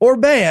good or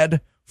bad,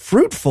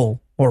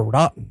 fruitful or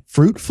rotten."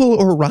 Fruitful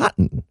or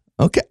rotten?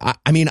 Okay.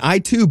 I mean, I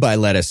too buy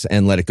lettuce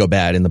and let it go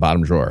bad in the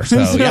bottom drawer.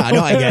 So yeah,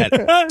 no, I get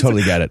it.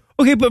 Totally get it.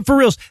 Okay, but for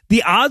reals,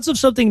 the odds of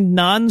something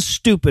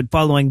non-stupid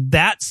following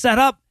that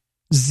setup,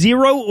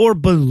 0 or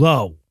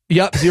below.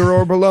 Yep, 0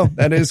 or below.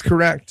 That is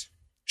correct.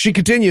 She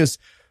continues,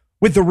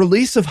 "With the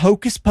release of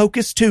Hocus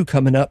Pocus 2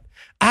 coming up,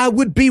 I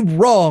would be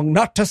wrong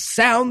not to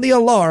sound the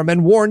alarm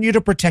and warn you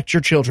to protect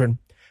your children.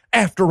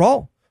 After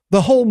all,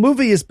 the whole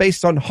movie is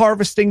based on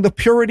harvesting the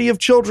purity of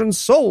children's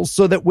souls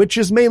so that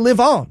witches may live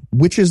on."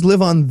 Witches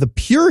live on the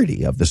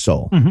purity of the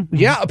soul.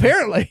 Yeah,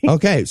 apparently.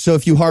 Okay, so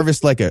if you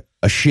harvest like a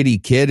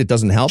shitty kid, it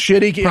doesn't help?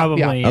 Shitty kid.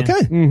 Probably. Yeah.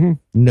 Okay.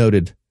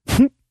 Noted.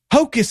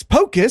 Hocus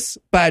Pocus,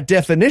 by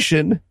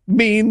definition,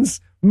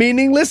 means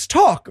meaningless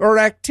talk or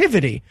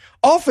activity,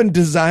 often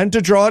designed to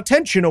draw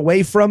attention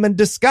away from and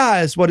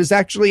disguise what is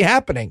actually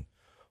happening.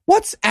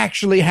 What's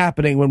actually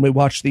happening when we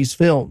watch these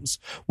films?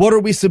 What are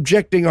we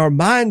subjecting our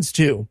minds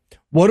to?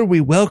 What are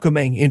we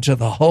welcoming into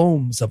the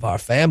homes of our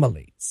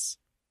families?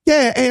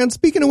 Yeah, and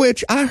speaking of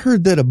which, I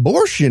heard that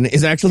abortion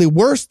is actually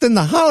worse than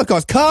the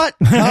Holocaust. Cut.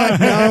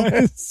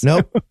 No.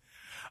 Nope.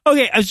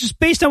 Okay, I was just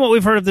based on what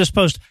we've heard of this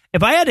post.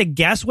 If I had to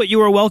guess what you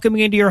were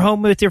welcoming into your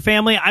home with your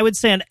family, I would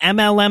say an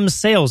MLM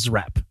sales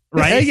rep,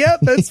 right? Yeah,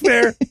 that's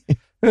fair.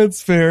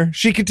 That's fair.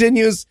 She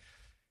continues,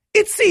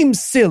 "It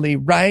seems silly,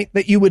 right,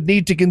 that you would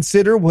need to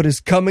consider what is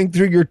coming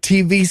through your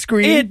TV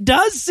screen?" It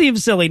does seem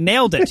silly.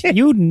 Nailed it.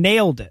 You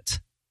nailed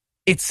it.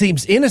 "It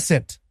seems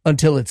innocent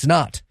until it's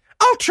not.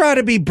 I'll try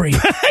to be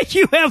brief."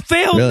 You have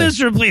failed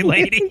miserably,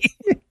 lady.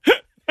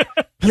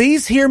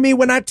 "Please hear me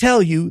when I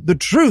tell you the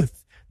truth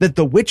that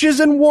the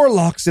witches and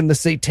warlocks in the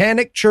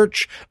Satanic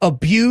Church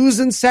abuse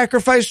and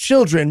sacrifice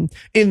children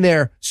in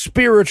their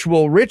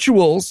spiritual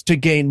rituals to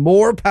gain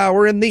more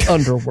power in the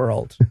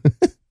underworld."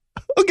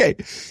 Okay,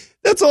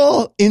 that's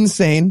all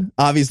insane,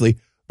 obviously.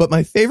 But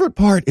my favorite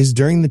part is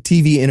during the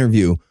TV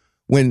interview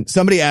when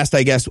somebody asked,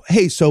 I guess,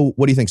 "Hey, so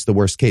what do you think's the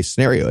worst case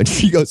scenario?" And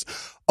she goes,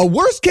 "A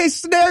worst case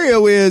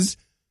scenario is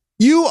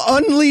you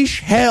unleash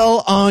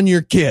hell on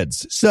your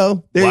kids."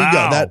 So there you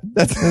go.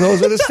 That's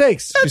those are the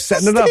stakes. She's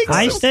setting it up.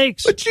 High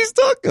stakes. What she's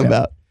talking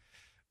about.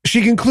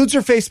 She concludes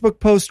her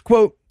Facebook post,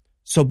 quote,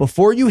 "So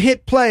before you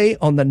hit play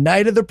on the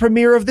night of the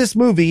premiere of this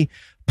movie,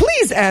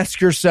 please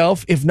ask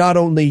yourself if not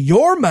only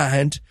your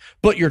mind,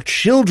 but your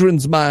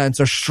children's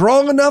minds are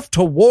strong enough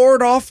to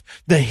ward off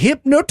the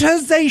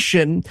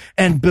hypnotization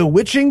and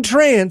bewitching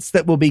trance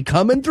that will be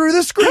coming through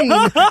the screen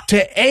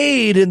to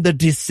aid in the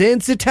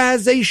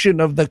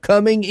desensitization of the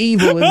coming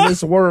evil in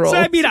this world." So,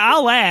 I mean,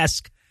 I'll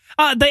ask.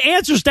 The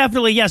answer's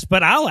definitely yes,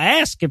 but I'll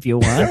ask if you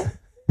want.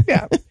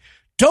 Yeah.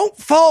 "Don't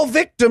fall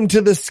victim to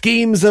the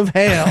schemes of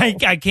hell."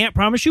 I can't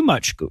promise you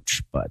much,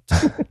 Gooch, but...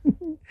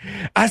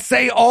 I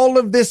say all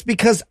of this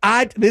because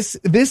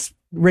this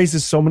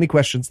raises so many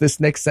questions. This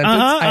next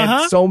sentence, I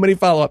have so many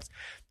follow-ups.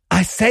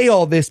 "I say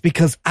all this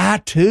because I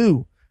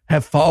too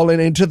have fallen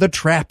into the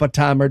trap a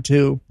time or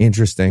two.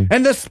 Interesting.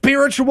 And the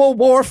spiritual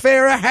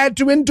warfare I had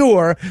to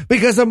endure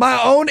because of my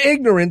own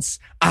ignorance,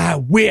 I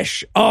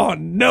wish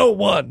on no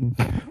one.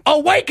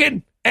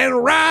 Awaken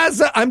and rise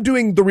up." I'm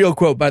doing the real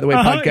quote, by the way,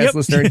 podcast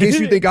listener. In case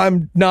you think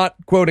I'm not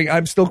quoting,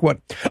 I'm still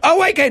quoting.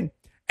 "Awaken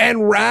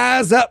and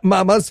rise up,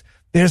 mamas.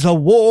 There's a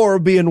war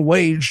being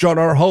waged on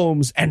our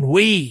homes, and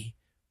we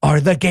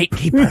are the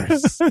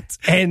gatekeepers."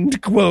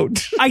 End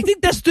quote. I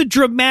think that's the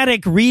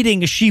dramatic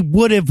reading she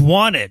would have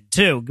wanted,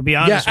 too, to be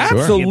honest. Yeah, with you.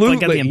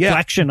 absolutely. Like the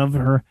inflection of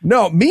her.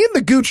 No, me and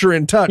the Gooch are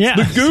in touch. Yeah.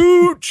 The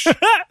Gooch.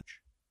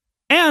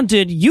 And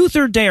in Youth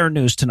or Dare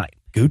news tonight,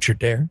 Gooch or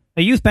dare.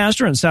 A youth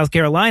pastor in South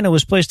Carolina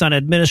was placed on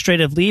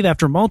administrative leave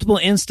after multiple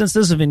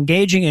instances of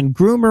engaging in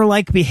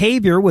groomer-like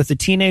behavior with the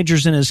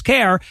teenagers in his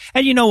care.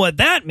 And you know what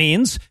that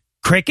means?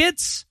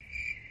 Crickets?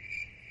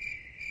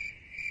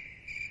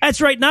 That's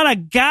right, not a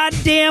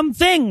goddamn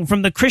thing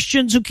from the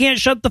Christians who can't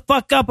shut the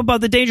fuck up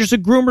about the dangers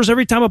of groomers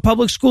every time a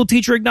public school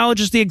teacher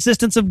acknowledges the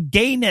existence of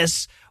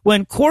gayness.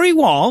 When Corey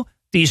Wall,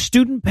 the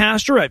student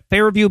pastor at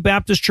Fairview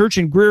Baptist Church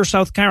in Greer,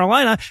 South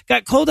Carolina,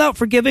 got called out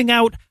for giving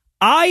out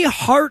I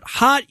Heart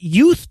Hot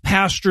Youth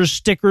Pastor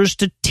stickers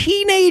to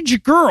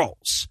teenage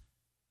girls.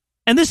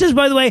 And this is,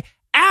 by the way,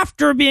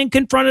 after being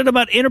confronted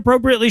about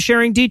inappropriately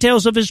sharing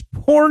details of his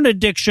porn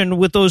addiction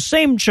with those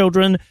same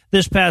children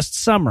this past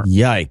summer.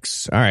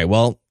 Yikes. All right,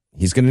 well,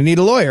 he's going to need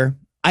a lawyer.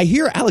 I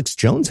hear Alex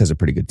Jones has a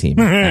pretty good team,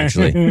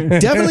 actually.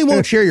 Definitely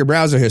won't share your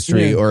browser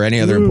history or any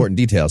other important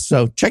details,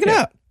 so check it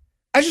out.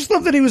 I just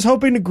love that he was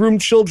hoping to groom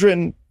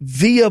children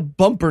via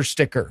bumper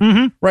sticker,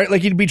 right?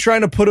 Like he'd be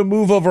trying to put a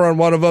move over on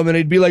one of them and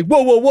he'd be like,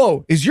 whoa, whoa,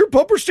 whoa, is your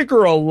bumper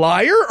sticker a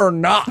liar or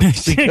not?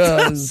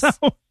 Because...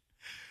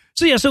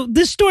 So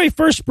this story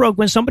first broke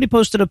when somebody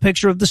posted a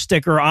picture of the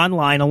sticker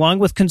online along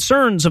with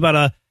concerns about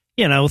a,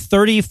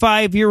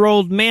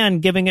 35-year-old man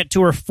giving it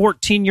to her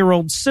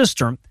 14-year-old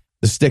sister.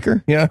 The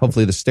sticker? Yeah.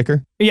 Hopefully the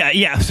sticker. Yeah.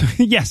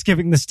 Yes,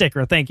 giving the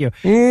sticker. Thank you.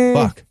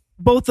 Fuck.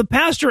 Both the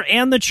pastor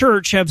and the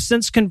church have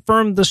since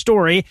confirmed the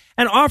story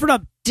and offered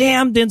up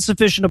damned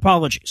insufficient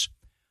apologies.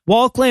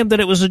 Wall claimed that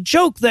it was a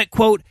joke that,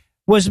 quote,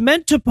 was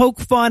meant to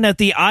poke fun at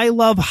the I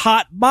love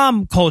hot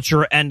mom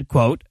culture, end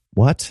quote.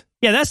 What?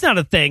 Yeah, that's not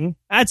a thing.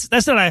 That's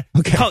not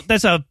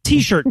that's a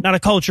t-shirt, not a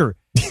culture.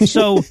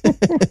 So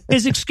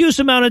his excuse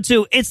amounted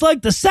to, it's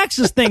like the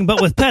sexist thing,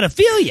 but with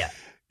pedophilia.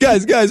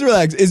 Guys,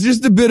 relax. It's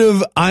just a bit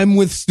of I'm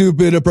with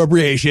stupid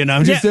appropriation.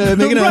 I'm just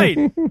making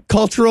a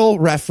cultural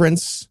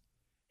reference.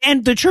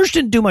 And the church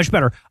didn't do much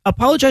better,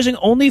 apologizing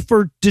only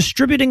for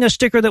distributing a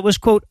sticker that was,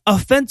 quote,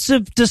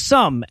 offensive to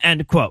some,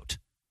 end quote.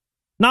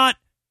 Not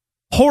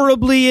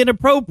horribly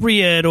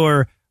inappropriate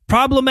or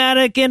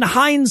problematic in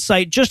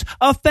hindsight, just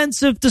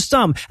offensive to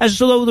some, as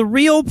though the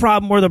real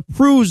problem were the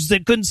prudes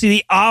that couldn't see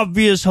the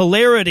obvious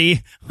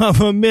hilarity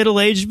of a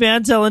middle-aged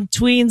man telling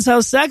tweens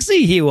how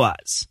sexy he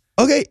was.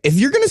 Okay, if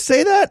you're going to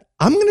say that,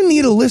 I'm going to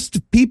need a list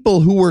of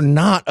people who were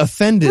not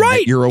offended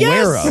that you're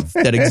aware of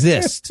that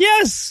exist.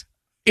 Yes.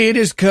 It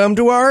has come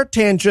to our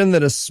attention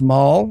that a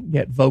small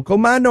yet vocal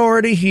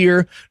minority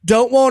here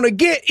don't want to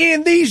get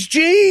in these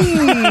jeans.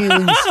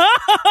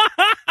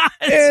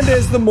 And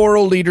as the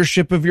moral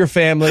leadership of your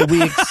family,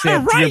 we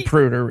accept your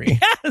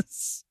prudery.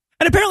 Yes.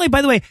 And apparently,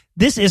 by the way,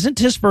 this isn't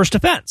his first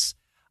offense.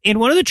 In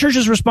one of the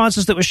church's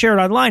responses that was shared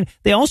online,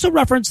 they also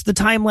referenced the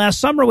time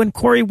last summer when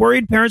Corey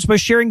worried parents by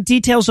sharing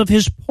details of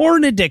his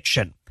porn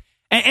addiction.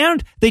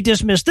 And they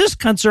dismissed this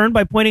concern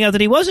by pointing out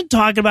that he wasn't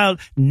talking about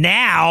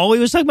now. He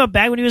was talking about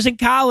back when he was in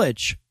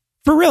college.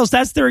 For reals,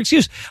 that's their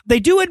excuse.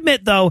 They do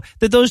admit, though,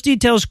 that those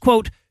details,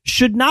 quote,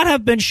 should not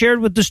have been shared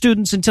with the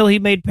students until he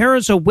made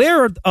parents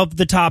aware of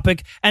the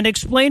topic and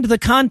explained the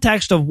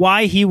context of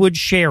why he would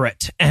share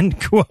it,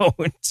 end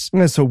quote.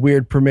 That's a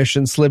weird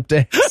permission slip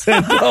to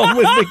send home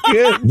with the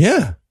kids.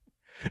 Yeah.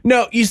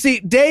 No, you see,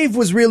 Dave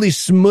was really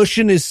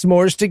smushing his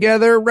s'mores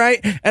together,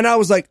 right? And I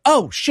was like,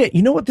 oh, shit,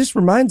 you know what this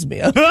reminds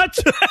me of?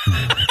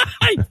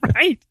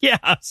 Right,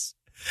 yes.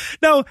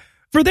 Now,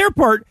 for their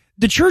part,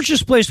 the church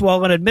has placed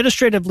Wall on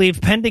administrative leave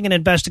pending an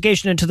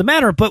investigation into the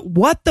matter, but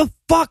what the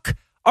fuck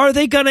are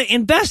they going to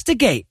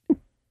investigate?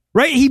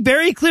 Right? He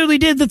very clearly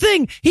did the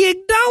thing. He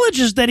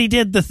acknowledges that he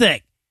did the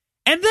thing.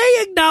 And they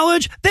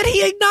acknowledge that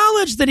he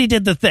acknowledged that he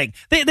did the thing.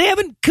 They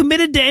haven't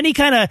committed to any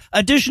kind of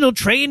additional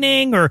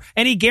training or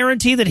any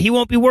guarantee that he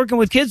won't be working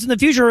with kids in the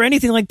future or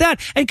anything like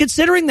that. And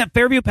considering that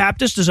Fairview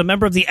Baptist is a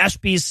member of the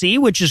SBC,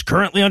 which is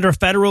currently under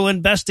federal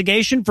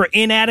investigation for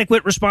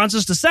inadequate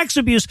responses to sex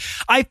abuse,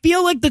 I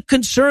feel like the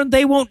concern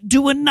they won't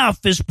do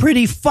enough is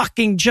pretty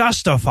fucking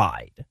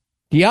justified.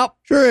 Yep.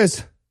 Sure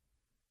is.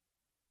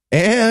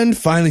 And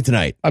finally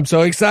tonight, I'm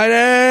so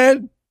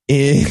excited.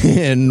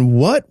 In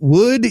What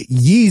Would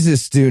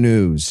Yeezus Do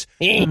news?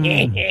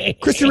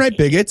 Christian right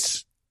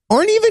bigots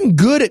aren't even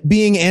good at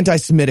being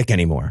anti-Semitic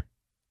anymore.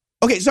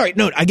 Okay, sorry.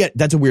 No, I get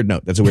that's a weird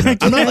note.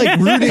 I'm not like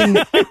rooting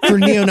for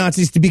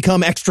neo-Nazis to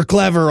become extra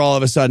clever all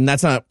of a sudden.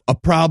 That's not a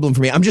problem for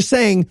me. I'm just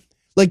saying,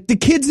 like, the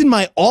kids in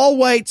my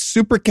all-white,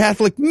 super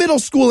Catholic middle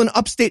school in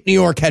upstate New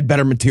York had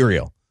better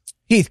material.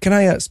 Heath, can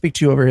I speak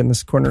to you over in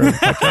this corner of the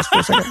podcast for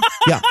a second?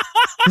 Yeah.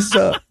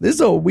 This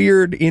is a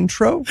weird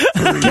intro.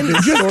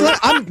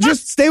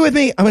 Just stay with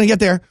me. I'm going to get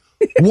there.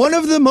 One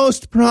of the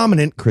most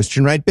prominent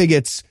Christian right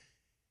bigots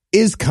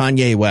is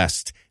Kanye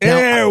West. Now,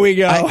 there we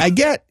go. I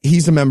get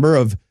he's a member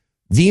of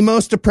the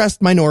most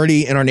oppressed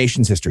minority in our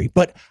nation's history,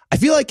 but I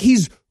feel like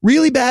he's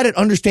really bad at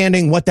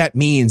understanding what that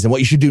means and what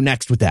you should do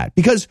next with that.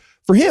 Because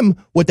for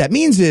him, what that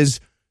means is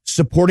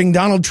supporting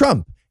Donald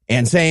Trump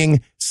and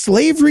saying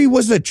slavery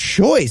was a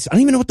choice. I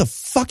don't even know what the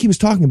fuck he was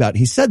talking about.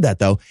 He said that,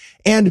 though.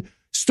 And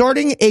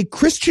starting a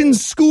Christian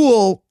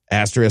school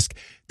asterisk,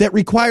 that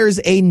requires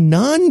a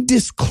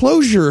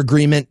non-disclosure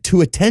agreement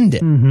to attend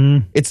it.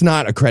 It's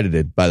not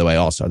accredited, by the way,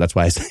 also. That's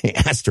why I say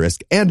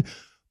asterisk. And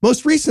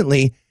most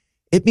recently,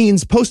 it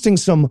means posting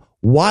some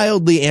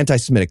wildly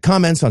anti-Semitic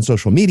comments on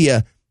social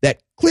media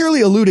that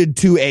clearly alluded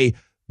to a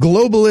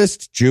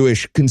globalist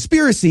Jewish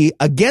conspiracy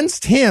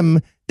against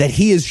him that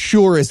he is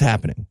sure is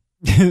happening.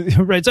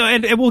 Right. So,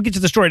 and we'll get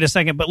to the story in a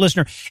second, but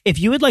listener, if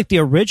you would like the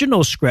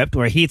original script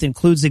where Heath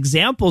includes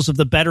examples of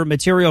the better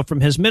material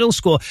from his middle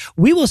school,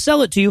 we will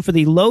sell it to you for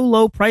the low,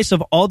 low price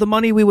of all the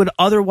money we would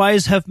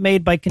otherwise have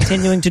made by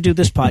continuing to do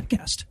this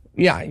podcast.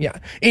 Yeah.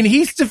 In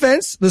Heath's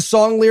defense, the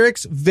song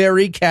lyrics,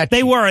 very catchy.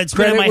 They were. It's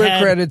been in my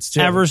head credits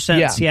to. Ever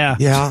since.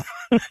 Yeah.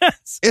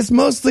 It's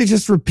mostly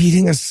just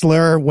repeating a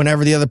slur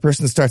whenever the other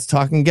person starts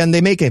talking again.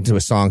 They make it into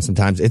a song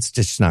sometimes. It's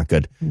just not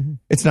good.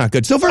 It's not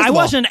good. So first of all,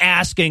 I wasn't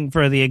asking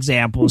for the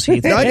examples,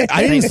 Heath. No, I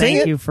didn't sing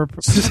it. You for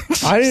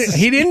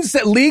He didn't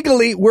say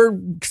legally. We're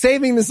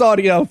saving this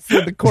audio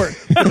for the court,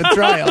 for the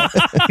trial.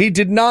 He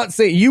did not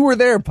say. You were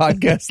there,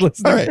 podcast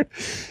listener. All right.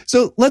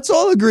 So let's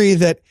all agree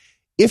that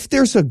if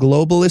there's a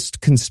globalist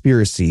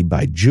conspiracy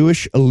by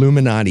Jewish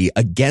Illuminati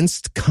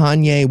against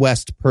Kanye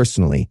West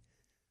personally,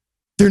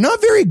 they're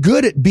not very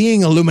good at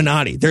being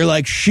Illuminati. They're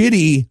like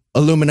shitty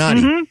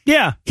Illuminati.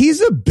 Yeah.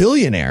 He's a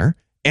billionaire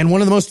and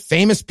one of the most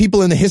famous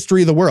people in the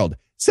history of the world.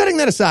 Setting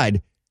that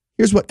aside,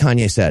 here's what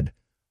Kanye said.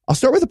 I'll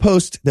start with a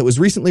post that was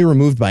recently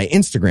removed by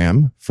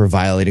Instagram for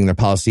violating their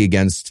policy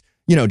against,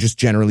 just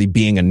generally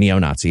being a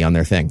neo-Nazi on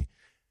their thing.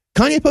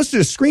 Kanye posted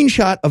a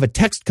screenshot of a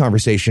text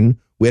conversation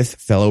with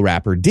fellow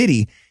rapper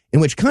Diddy, in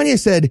which Kanye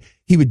said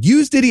he would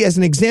use Diddy as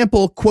an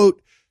example,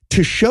 quote,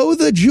 to show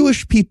the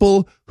Jewish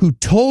people who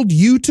told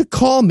you to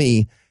call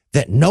me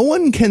that no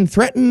one can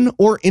threaten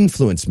or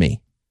influence me,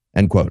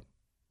 end quote.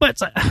 But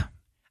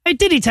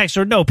Diddy text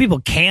her, no, people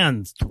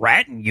can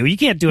threaten you. You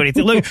can't do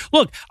anything.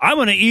 Look, I'm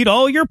going to eat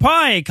all your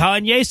pie,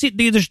 Kanye. See,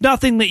 there's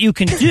nothing that you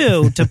can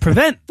do to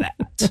prevent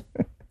that.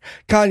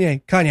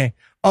 Kanye,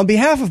 on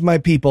behalf of my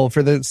people,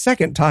 for the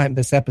second time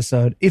this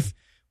episode, if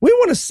we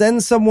want to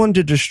send someone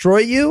to destroy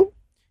you,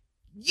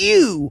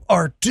 you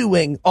are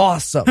doing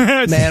awesome,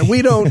 man.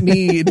 We don't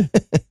need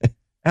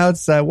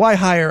outside. Why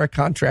hire a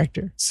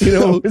contractor? You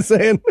know what I'm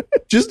saying?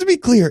 Just to be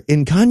clear,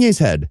 in Kanye's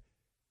head,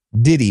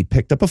 Diddy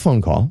picked up a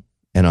phone call,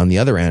 and on the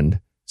other end,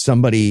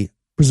 somebody,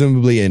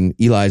 presumably in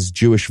Eli's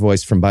Jewish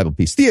voice from Bible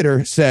Peace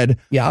Theater, said,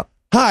 "Yeah,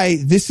 hi,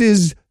 this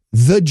is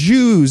the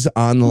Jews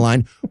on the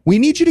line. We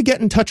need you to get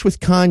in touch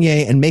with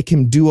Kanye and make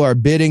him do our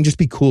bidding. Just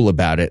be cool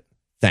about it.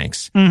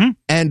 Thanks."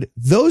 And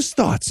those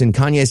thoughts in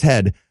Kanye's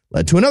head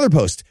led to another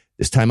post,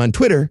 this time on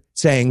Twitter,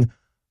 saying,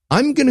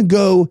 I'm going to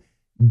go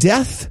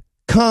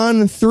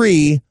DEFCON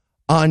 3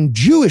 on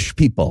Jewish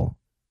people.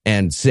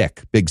 And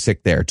sick, big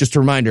sick there. Just a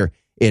reminder,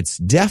 it's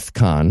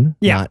DEFCON,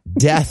 not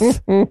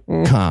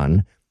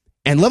DeathCon.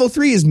 And level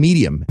 3 is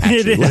medium,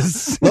 actually. It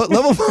is.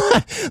 Level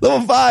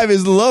 5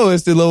 is the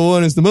lowest, and level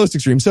 1 is the most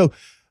extreme. So,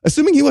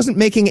 assuming he wasn't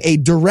making a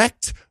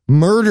direct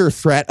murder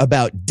threat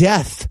about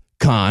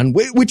DEFCON,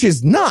 which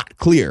is not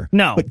clear.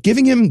 No. But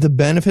giving him the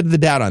benefit of the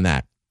doubt on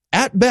that,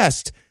 at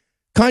best,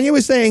 Kanye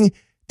was saying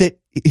that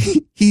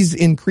he's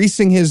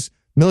increasing his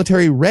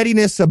military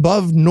readiness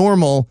above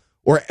normal,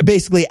 or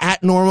basically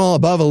at normal,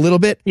 above a little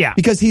bit. Yeah.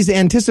 Because he's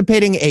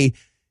anticipating a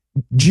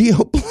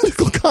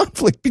geopolitical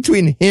conflict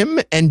between him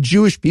and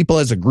Jewish people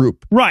as a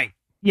group. Right.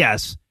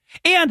 Yes.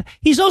 And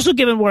he's also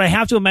given what I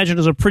have to imagine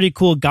is a pretty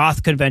cool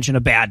goth convention a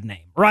bad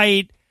name,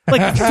 right?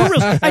 Like, for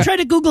real, I tried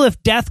to Google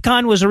if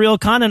DEFCON was a real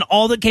con, and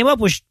all that came up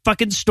was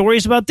fucking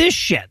stories about this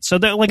shit. So,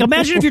 that, like,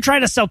 imagine if you're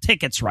trying to sell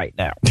tickets right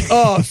now.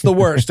 Oh, it's the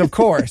worst, of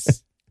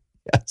course.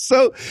 Yeah.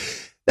 So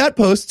that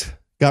post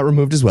got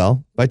removed as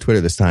well by Twitter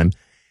this time.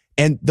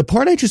 And the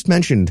part I just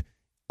mentioned,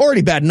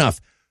 already bad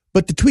enough,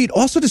 but the tweet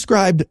also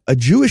described a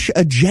Jewish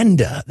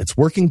agenda that's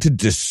working to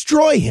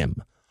destroy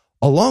him,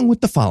 along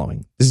with the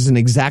following. This is an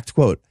exact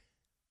quote.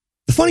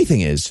 The funny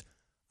thing is,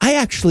 I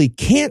actually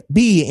can't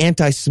be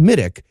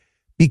anti-Semitic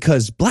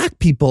because black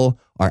people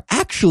are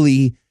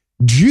actually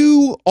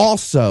Jew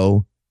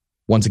also.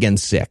 Once again,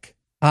 sick.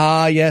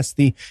 Ah, yes,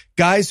 the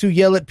guys who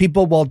yell at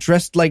people while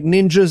dressed like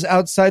ninjas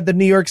outside the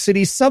New York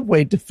City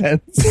subway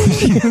defense.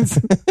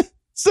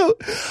 So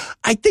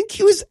I think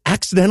he was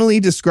accidentally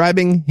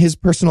describing his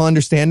personal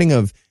understanding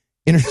of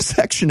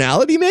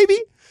intersectionality, maybe,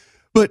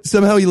 but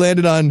somehow he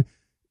landed on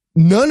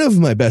none of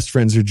my best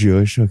friends are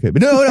Jewish. Okay,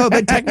 but no,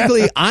 but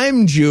technically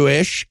I'm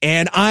Jewish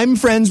and I'm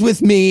friends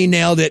with me.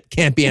 Nailed it.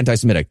 Can't be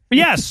anti-Semitic.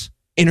 Yes.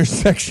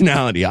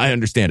 Intersectionality. I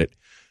understand it.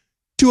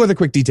 2 other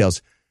quick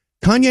details.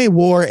 Kanye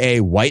wore a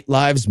White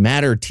Lives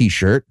Matter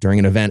t-shirt during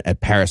an event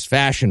at Paris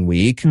Fashion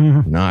Week.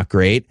 Not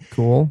great.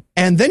 Cool.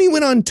 And then he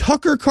went on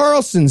Tucker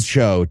Carlson's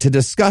show to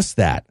discuss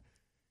that.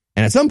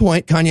 And at some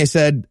point, Kanye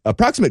said,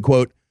 approximate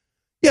quote,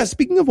 yeah,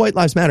 speaking of White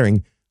Lives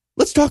Mattering,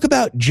 let's talk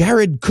about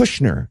Jared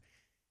Kushner.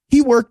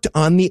 He worked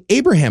on the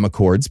Abraham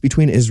Accords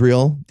between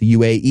Israel, the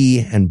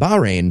UAE, and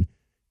Bahrain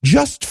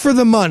just for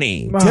the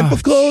money.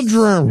 Typical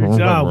drama.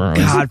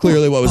 God.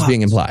 Clearly what was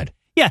being implied.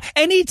 Yeah,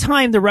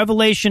 anytime the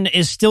revelation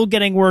is still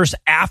getting worse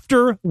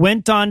after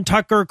went on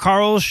Tucker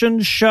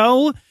Carlson's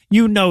show,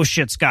 you know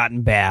shit's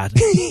gotten bad.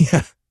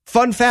 Yeah.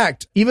 Fun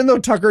fact, even though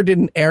Tucker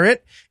didn't air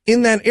it,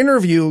 in that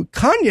interview,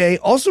 Kanye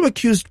also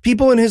accused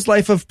people in his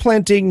life of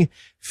planting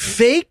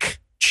fake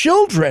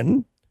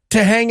children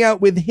to hang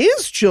out with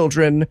his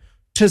children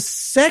to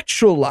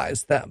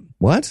sexualize them.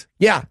 What?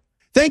 Yeah.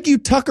 Thank you,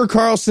 Tucker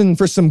Carlson,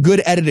 for some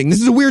good editing.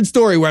 This is a weird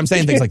story where I'm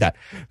saying things like that.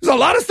 There's a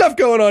lot of stuff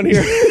going on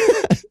here.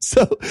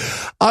 So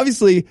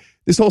obviously,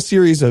 this whole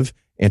series of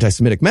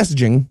anti-Semitic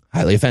messaging,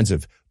 highly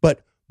offensive.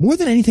 But more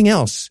than anything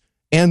else,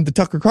 and the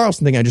Tucker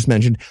Carlson thing I just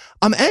mentioned,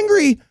 I'm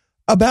angry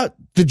about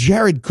the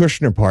Jared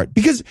Kushner part,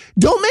 because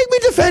don't make me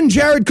defend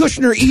Jared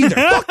Kushner either.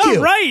 Fuck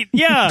you. Right,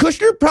 yeah.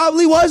 Kushner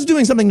probably was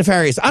doing something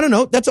nefarious. I don't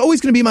know. That's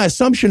always going to be my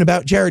assumption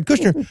about Jared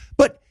Kushner.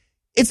 But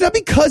it's not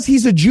because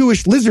he's a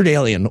Jewish lizard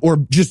alien or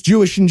just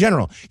Jewish in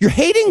general. You're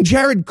hating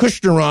Jared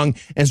Kushner wrong,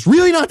 and it's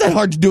really not that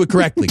hard to do it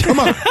correctly. Come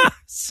on.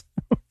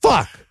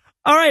 Fuck.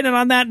 All right, and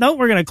on that note,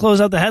 we're going to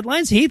close out the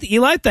headlines. Heath,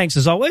 Eli, thanks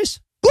as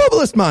always.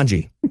 Globalist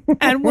Manji.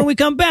 And when we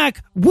come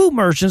back, Woo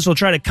merchants will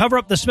try to cover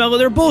up the smell of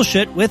their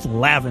bullshit with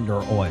lavender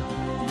oil.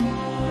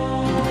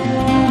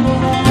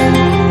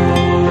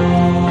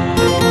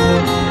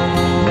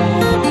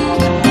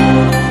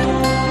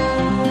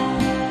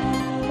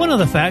 One of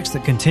the facts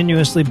that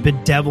continuously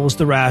bedevils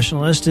the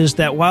rationalist is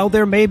that while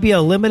there may be a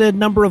limited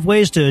number of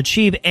ways to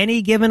achieve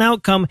any given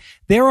outcome,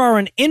 there are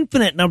an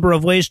infinite number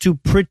of ways to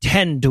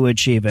pretend to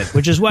achieve it,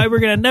 which is why we're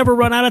going to never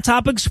run out of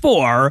topics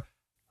for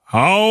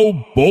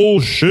How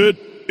Bullshit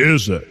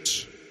Is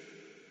It?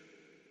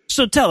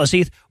 So tell us,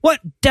 Heath, what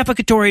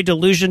defecatory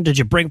delusion did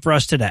you bring for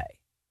us today?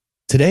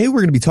 Today, we're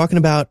going to be talking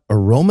about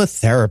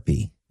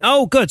aromatherapy.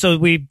 Oh, good. So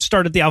we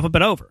started the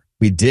alphabet over.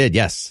 We did,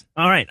 yes.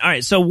 All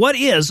right. So what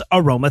is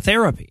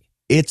aromatherapy?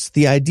 It's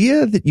the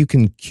idea that you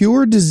can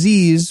cure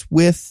disease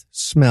with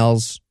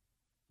smells.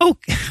 Oh,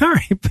 all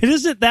right. But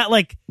isn't that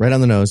like... Right on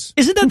the nose.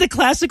 Isn't that the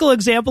classical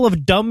example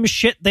of dumb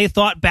shit they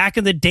thought back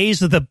in the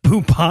days of the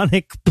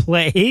bubonic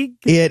plague?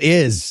 It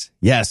is,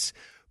 yes.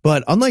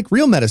 But unlike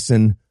real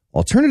medicine,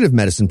 alternative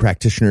medicine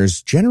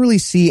practitioners generally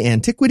see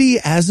antiquity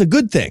as a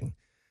good thing.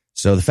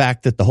 So the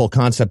fact that the whole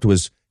concept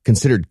was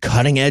considered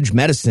cutting-edge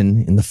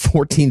medicine in the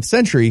 14th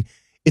century,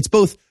 it's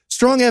both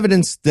strong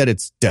evidence that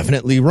it's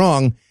definitely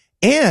wrong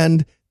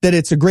and that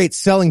it's a great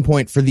selling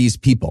point for these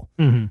people.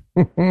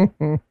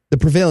 Mm-hmm. The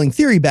prevailing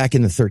theory back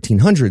in the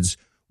 1300s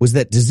was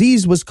that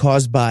disease was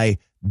caused by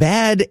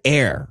bad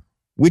air,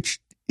 which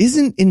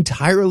isn't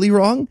entirely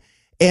wrong,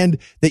 and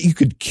that you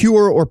could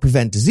cure or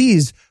prevent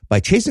disease by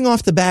chasing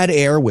off the bad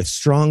air with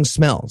strong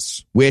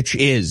smells, which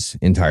is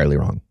entirely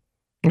wrong.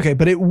 Okay,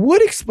 but it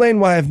would explain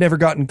why I've never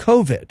gotten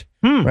COVID,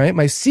 right?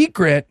 My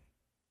secret,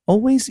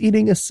 always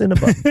eating a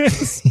Cinnabon.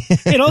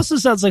 It also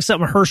sounds like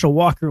something Herschel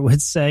Walker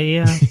would say,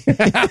 yeah.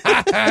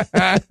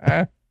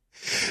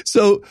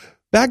 So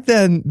back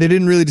then, they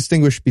didn't really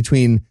distinguish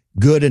between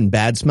good and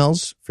bad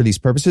smells for these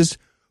purposes.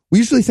 We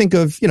usually think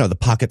of, the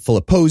pocket full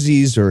of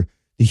posies or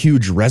the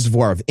huge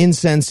reservoir of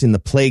incense in the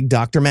plague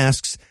doctor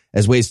masks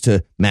as ways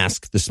to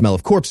mask the smell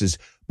of corpses.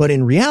 But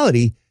in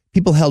reality,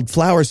 people held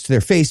flowers to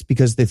their face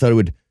because they thought it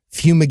would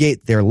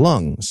fumigate their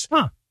lungs.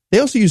 Huh. They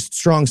also used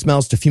strong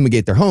smells to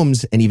fumigate their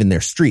homes and even their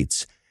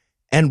streets.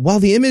 And while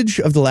the image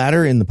of the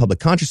latter in the public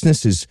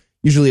consciousness is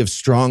usually of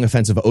strong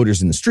offensive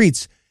odors in the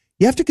streets,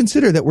 you have to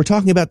consider that we're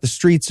talking about the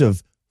streets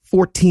of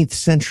 14th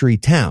century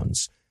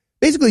towns.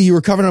 Basically, you were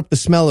covering up the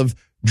smell of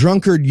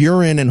drunkard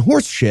urine and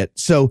horse shit,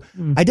 so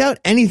I doubt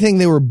anything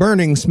they were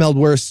burning smelled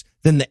worse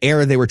than the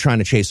air they were trying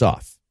to chase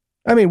off.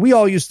 I mean, we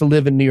all used to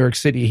live in New York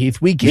City,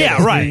 Heath. We get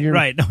it.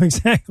 Right. No,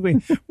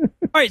 exactly.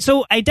 All right,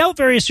 so I doubt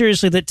very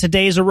seriously that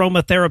today's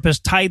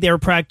aromatherapists tie their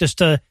practice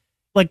to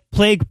like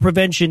plague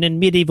prevention in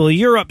medieval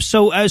Europe.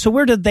 So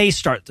where did they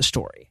start the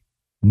story?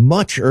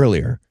 Much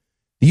earlier.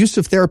 The use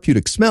of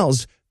therapeutic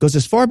smells goes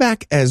as far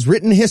back as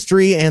written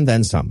history and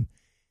then some.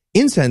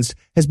 Incense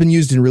has been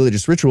used in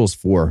religious rituals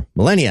for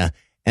millennia,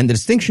 and the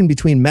distinction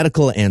between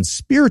medical and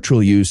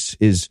spiritual use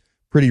is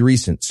pretty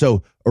recent.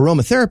 So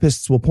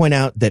aromatherapists will point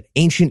out that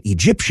ancient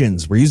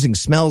Egyptians were using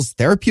smells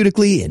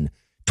therapeutically in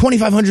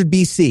 2500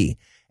 BC,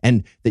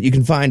 and that you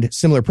can find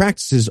similar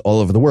practices all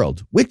over the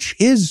world, which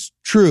is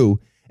true.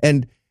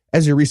 And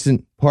as your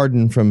recent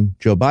pardon from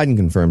Joe Biden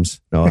confirms,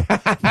 Noah,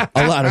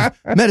 a lot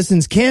of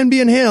medicines can be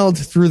inhaled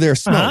through their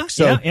smoke.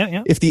 So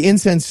if the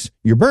incense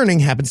you're burning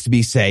happens to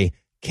be, say,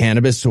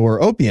 cannabis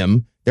or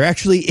opium, there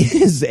actually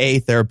is a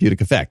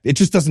therapeutic effect. It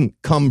just doesn't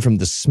come from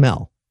the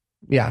smell.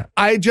 Yeah,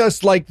 I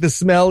just like the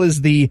smell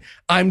is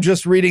I'm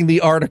just reading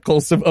the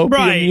articles of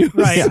opium use.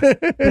 Right.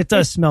 Yeah. It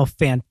does smell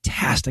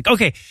fantastic.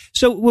 Okay,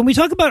 so when we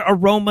talk about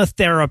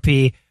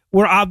aromatherapy,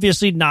 we're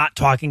obviously not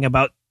talking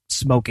about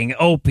smoking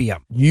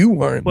opium. You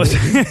weren't.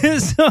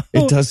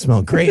 It does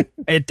smell great.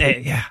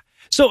 Yeah.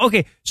 So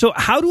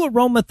how do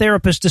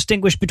aromatherapists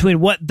distinguish between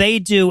what they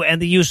do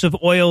and the use of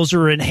oils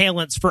or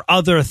inhalants for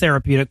other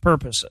therapeutic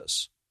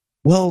purposes?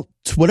 Well,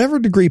 to whatever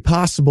degree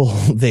possible,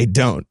 they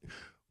don't.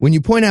 When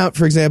you point out,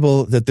 for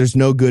example, that there's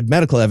no good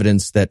medical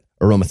evidence that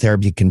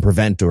aromatherapy can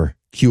prevent or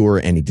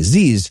cure any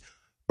disease,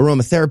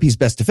 aromatherapy's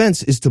best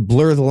defense is to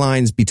blur the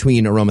lines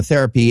between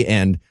aromatherapy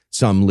and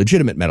some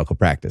legitimate medical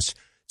practice.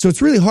 So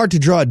it's really hard to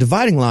draw a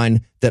dividing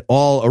line that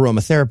all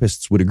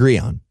aromatherapists would agree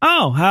on.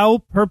 Oh, how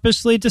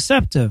purposely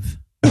deceptive.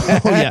 Oh,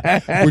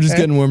 yeah. We're just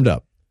getting warmed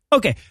up.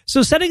 Okay,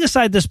 so setting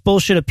aside this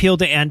bullshit appeal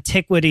to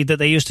antiquity that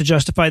they use to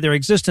justify their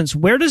existence,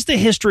 where does the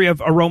history of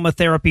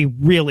aromatherapy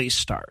really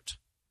start?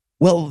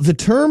 Well, the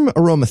term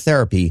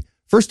aromatherapy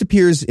first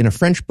appears in a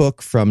French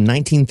book from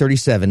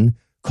 1937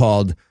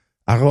 called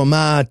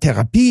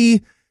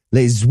Aromathérapie,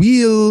 les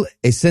huiles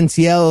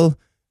essentielles,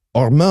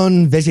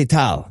 hormones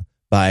végétales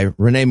by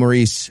René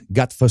Maurice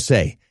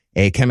Gattefossé,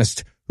 a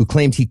chemist who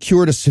claimed he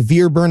cured a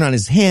severe burn on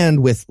his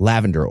hand with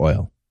lavender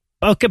oil.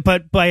 Okay,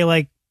 but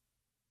by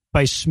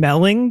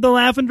smelling the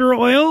lavender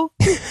oil?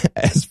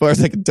 As far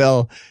as I can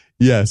tell,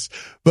 yes.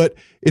 But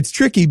it's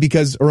tricky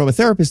because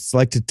aromatherapists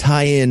like to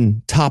tie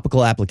in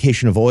topical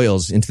application of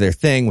oils into their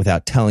thing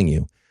without telling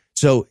you.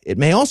 So it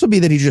may also be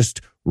that he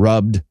just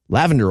rubbed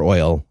lavender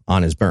oil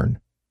on his burn.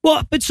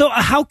 Well, but so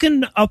how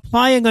can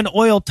applying an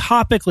oil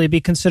topically be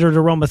considered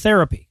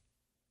aromatherapy?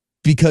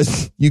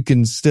 Because you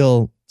can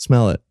still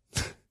smell it.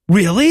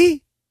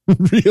 Really?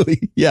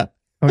 Really? Yeah.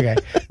 Okay.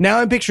 Now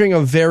I'm picturing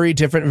a very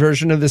different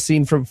version of the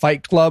scene from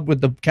Fight Club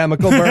with the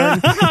chemical burn.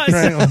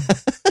 Right.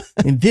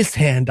 In this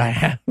hand, I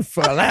have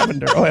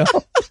lavender oil.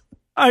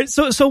 All right.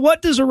 So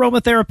what does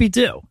aromatherapy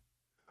do?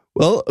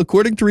 Well,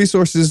 according to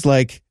resources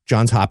like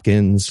Johns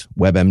Hopkins,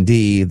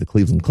 WebMD, the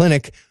Cleveland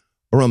Clinic,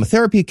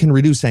 aromatherapy can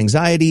reduce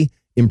anxiety,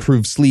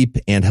 improve sleep,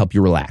 and help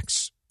you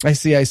relax. I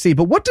see.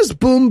 But what does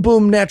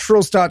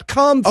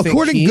BoomBoomNaturals.com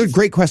think?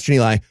 Great question,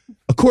 Eli.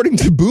 According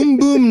to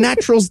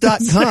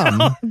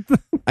BoomBoomNaturals.com,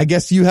 I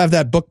guess you have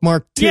that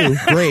bookmark too.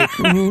 Yeah. Great.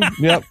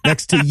 Mm-hmm. Yep.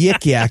 Next to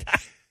Yik Yak.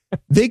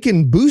 They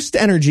can boost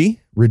energy,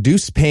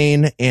 reduce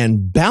pain,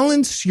 and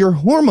balance your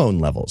hormone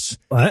levels.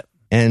 What?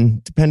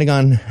 And depending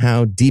on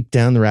how deep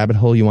down the rabbit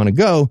hole you want to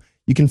go,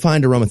 you can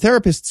find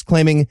aromatherapists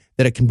claiming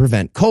that it can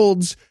prevent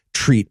colds,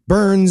 treat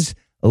burns,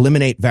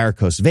 eliminate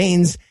varicose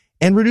veins,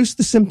 and reduce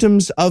the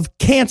symptoms of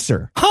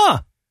cancer. Huh.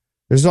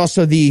 There's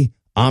also the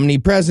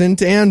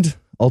omnipresent and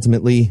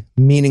ultimately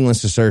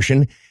meaningless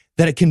assertion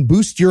that it can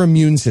boost your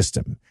immune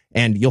system.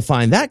 And you'll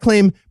find that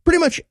claim pretty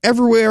much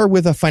everywhere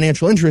with a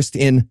financial interest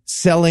in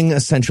selling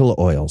essential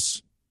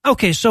oils.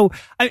 Okay, so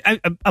I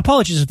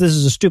apologies if this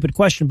is a stupid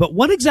question, but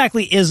what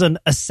exactly is an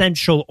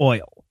essential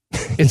oil?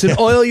 It's an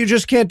oil you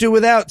just can't do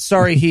without.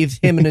 Sorry, Heath,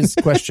 him and his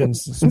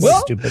questions.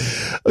 Well, stupid.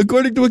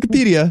 According to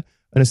Wikipedia,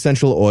 an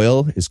essential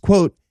oil is,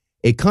 quote,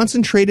 a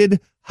concentrated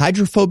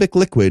hydrophobic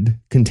liquid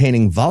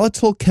containing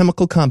volatile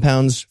chemical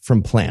compounds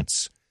from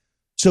plants.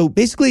 So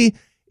basically,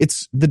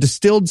 it's the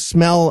distilled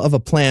smell of a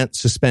plant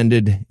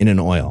suspended in an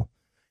oil.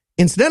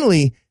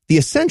 Incidentally, the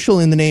essential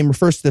in the name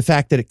refers to the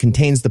fact that it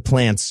contains the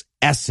plant's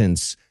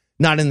essence,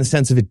 not in the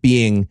sense of it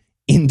being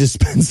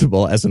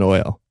indispensable as an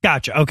oil.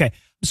 Gotcha. Okay.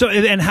 So,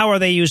 and how are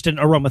they used in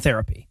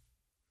aromatherapy?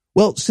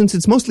 Well, since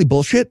it's mostly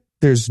bullshit,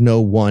 there's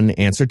no one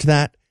answer to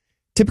that.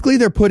 Typically,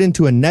 they're put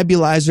into a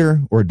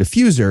nebulizer or a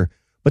diffuser,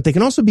 but they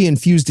can also be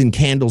infused in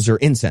candles or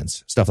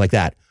incense, stuff like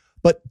that.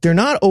 But they're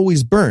not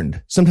always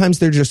burned. Sometimes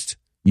they're just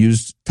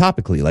used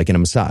topically, like in a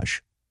massage.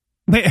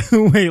 Wait,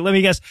 let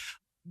me guess.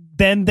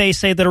 Then they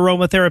say that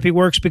aromatherapy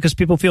works because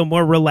people feel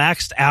more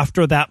relaxed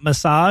after that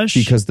massage?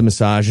 Because the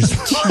massage is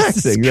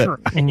relaxing.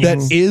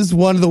 That is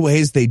one of the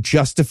ways they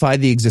justify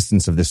the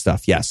existence of this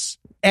stuff, yes.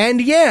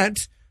 And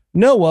yet,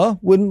 Noah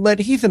wouldn't let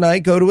Heath and I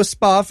go to a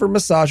spa for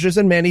massages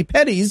and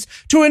mani-pedis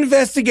to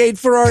investigate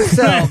for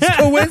ourselves.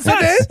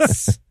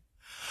 Coincidence?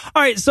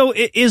 All right, so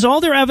is all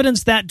their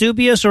evidence that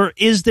dubious, or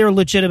is there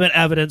legitimate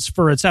evidence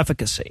for its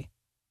efficacy?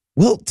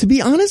 Well, to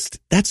be honest,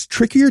 that's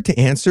trickier to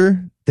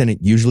answer than it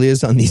usually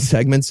is on these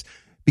segments,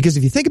 because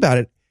if you think about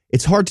it,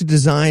 it's hard to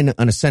design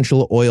an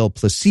essential oil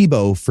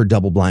placebo for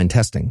double-blind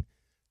testing.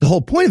 The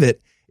whole point of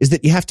it is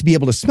that you have to be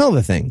able to smell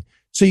the thing,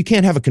 so you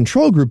can't have a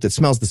control group that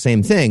smells the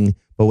same thing,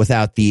 but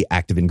without the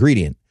active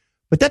ingredient.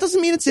 But that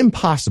doesn't mean it's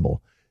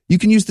impossible. You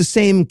can use the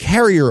same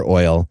carrier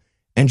oil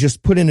and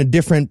just put in a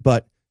different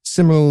but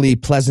similarly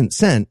pleasant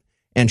scent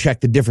and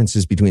check the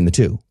differences between the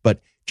two.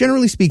 But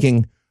generally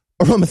speaking,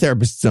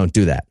 aromatherapists don't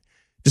do that.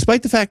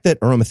 Despite the fact that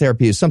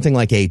aromatherapy is something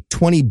like a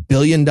 $20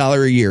 billion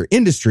a year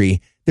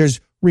industry, there's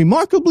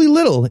remarkably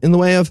little in the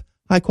way of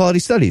high-quality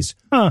studies.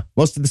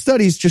 Most of the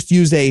studies just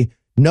use a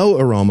no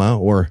aroma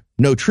or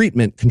no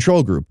treatment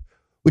control group,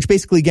 which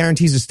basically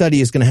guarantees a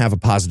study is going to have a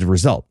positive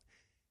result,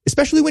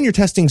 especially when you're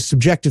testing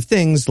subjective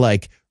things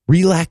like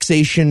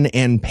relaxation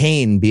and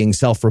pain being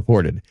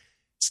self-reported.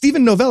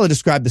 Stephen Novella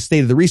described the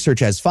state of the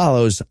research as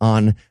follows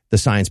on the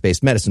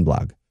Science-Based Medicine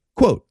blog.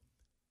 Quote,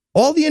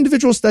 all the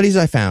individual studies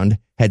I found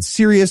had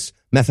serious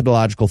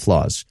methodological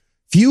flaws.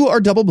 Few are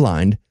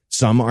double-blind,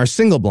 some are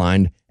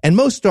single-blind, and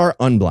most are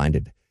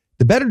unblinded.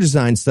 The better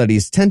designed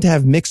studies tend to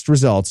have mixed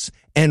results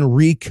and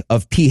reek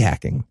of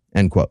p-hacking,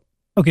 end quote.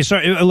 Okay,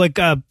 sorry,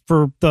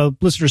 for the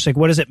listener's sake,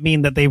 what does it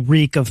mean that they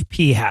reek of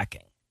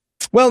p-hacking?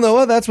 Well,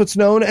 Noah, that's what's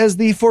known as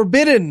the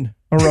forbidden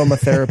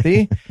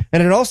aromatherapy,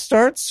 and it all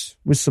starts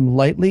with some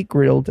lightly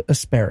grilled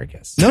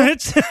asparagus.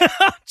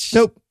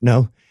 Nope,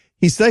 no.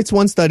 He cites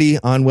one study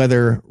on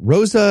whether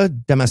Rosa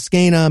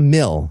damascena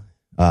Mill,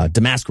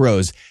 damask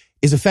rose,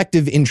 is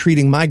effective in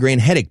treating migraine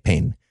headache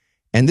pain.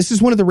 And this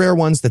is one of the rare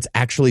ones that's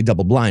actually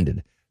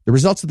double-blinded. The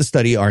results of the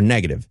study are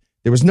negative.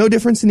 There was no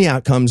difference in the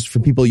outcomes for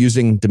people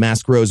using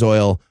damask rose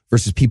oil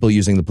versus people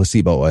using the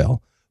placebo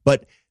oil.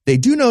 But they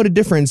do note a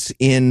difference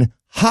in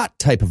hot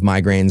type of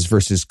migraines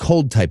versus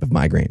cold type of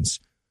migraines.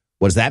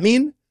 What does that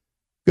mean?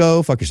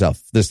 Go fuck yourself.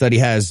 The study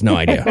has no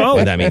idea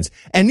what that means.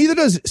 And neither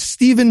does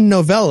Steven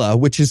Novella,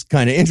 which is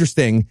kind of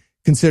interesting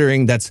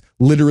considering that's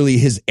literally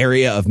his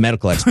area of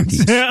medical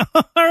expertise.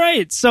 All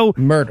right. So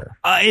murder.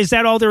 Is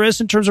that all there is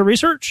in terms of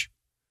research?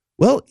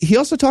 Well, he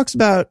also talks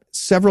about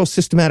several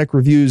systematic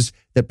reviews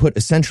that put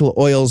essential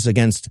oils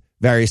against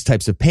various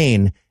types of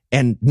pain,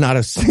 and not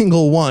a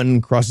single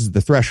one crosses the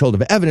threshold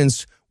of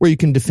evidence where you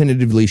can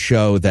definitively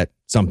show that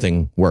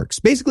something works.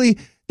 Basically,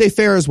 they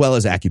fare as well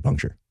as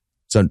acupuncture.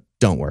 So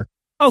don't work.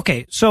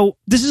 Okay, so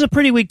this is a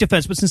pretty weak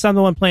defense, but since I'm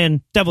the one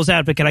playing devil's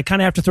advocate, I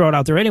kind of have to throw it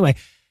out there anyway.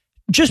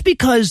 Just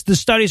because the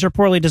studies are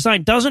poorly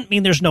designed doesn't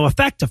mean there's no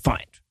effect to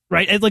find,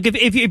 right? Like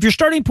if your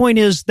starting point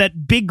is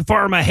that big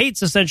pharma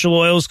hates essential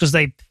oils because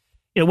they,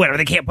 whatever,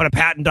 they can't put a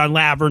patent on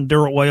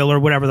lavender oil or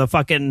whatever the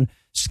fucking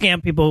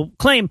scam people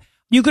claim,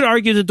 you could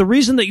argue that the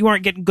reason that you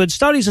aren't getting good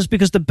studies is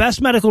because the best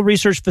medical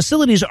research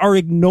facilities are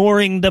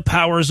ignoring the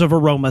powers of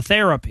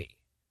aromatherapy.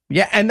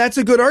 Yeah, and that's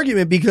a good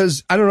argument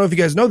because, I don't know if you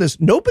guys know this,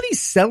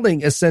 nobody's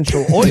selling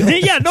essential oil.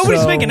 Yeah,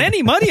 nobody's making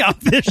any money off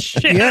this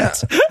shit. Yeah.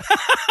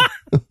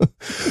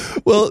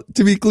 Well,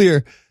 to be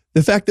clear,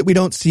 the fact that we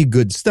don't see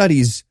good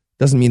studies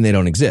doesn't mean they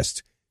don't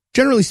exist.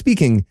 Generally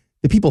speaking,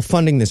 the people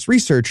funding this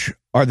research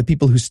are the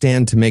people who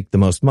stand to make the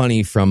most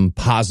money from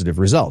positive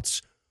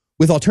results.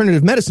 With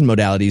alternative medicine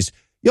modalities,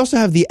 you also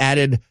have the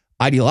added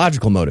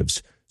ideological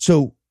motives.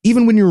 So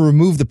even when you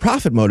remove the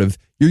profit motive,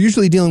 you're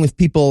usually dealing with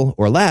people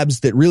or labs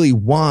that really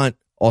want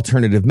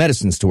alternative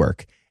medicines to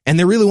work, and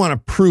they really want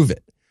to prove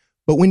it.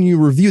 But when you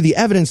review the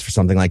evidence for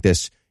something like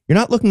this, you're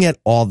not looking at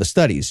all the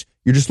studies.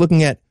 You're just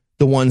looking at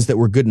the ones that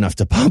were good enough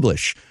to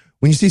publish.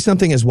 When you see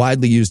something as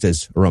widely used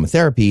as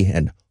aromatherapy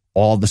and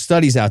all the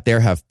studies out there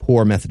have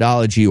poor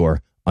methodology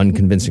or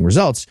unconvincing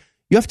results,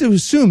 you have to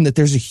assume that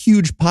there's a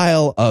huge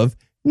pile of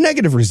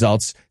negative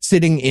results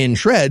sitting in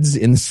shreds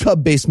in the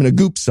sub-basement of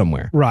Goop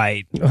somewhere.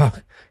 Right. Oh,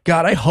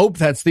 God, I hope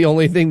that's the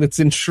only thing that's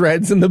in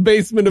shreds in the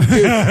basement of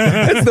Goop.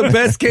 That's the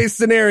best case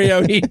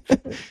scenario.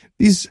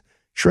 These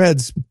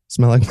shreds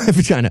smell like my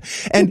vagina.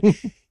 And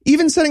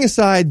even setting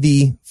aside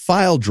the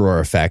file drawer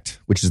effect,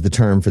 which is the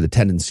term for the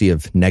tendency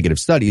of negative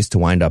studies to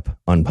wind up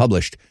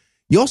unpublished,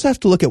 you also have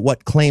to look at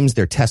what claims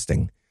they're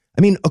testing.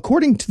 I mean,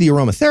 according to the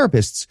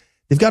aromatherapists,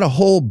 they've got a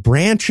whole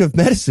branch of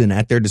medicine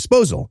at their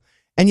disposal.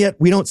 And yet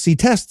we don't see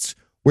tests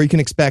where you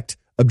can expect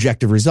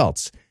objective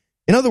results.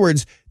 In other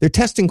words, they're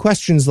testing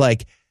questions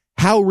like,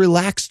 how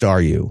relaxed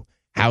are you?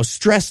 How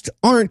stressed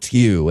aren't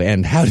you?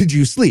 And how did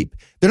you sleep?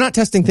 They're not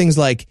testing things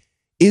like,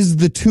 is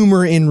the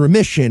tumor in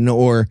remission?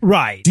 Or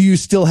right. Do you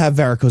still have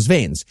varicose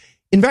veins?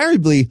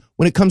 Invariably,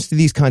 when it comes to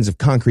these kinds of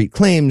concrete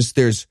claims,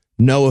 there's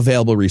no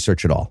available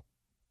research at all.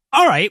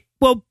 All right.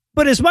 Well,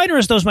 but as minor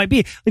as those might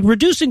be, like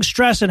reducing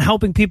stress and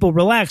helping people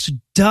relax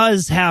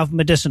does have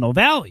medicinal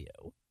value.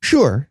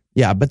 Sure.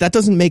 Yeah, but that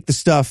doesn't make the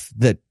stuff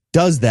that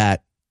does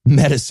that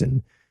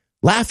medicine.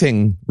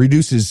 Laughing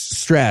reduces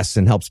stress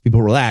and helps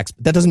people relax,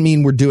 but that doesn't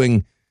mean we're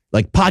doing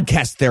like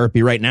podcast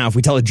therapy right now if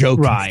we tell a joke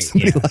right, and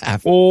somebody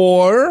laugh.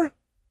 Or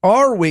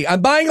are we?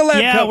 I'm buying a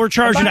laptop. Yeah, we're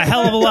charging a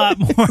hell of a lot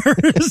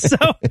more. So,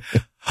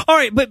 all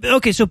right, but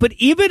okay, so but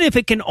even if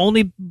it can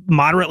only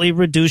moderately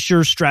reduce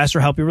your stress or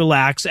help you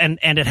relax and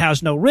it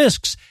has no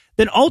risks,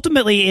 then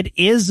ultimately it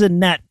is a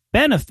net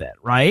benefit,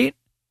 right?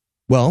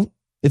 Well,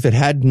 if it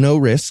had no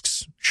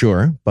risks,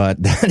 sure,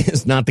 but that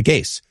is not the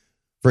case.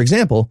 For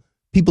example,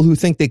 people who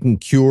think they can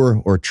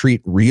cure or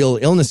treat real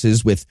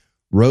illnesses with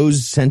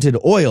rose-scented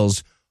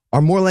oils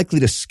are more likely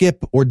to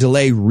skip or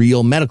delay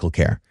real medical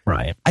care.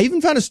 Right. I even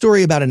found a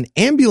story about an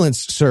ambulance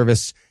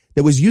service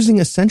that was using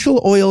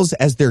essential oils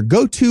as their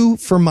go-to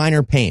for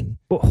minor pain.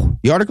 Oh.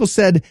 The article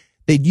said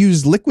they'd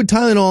use liquid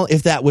Tylenol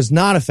if that was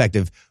not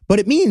effective, but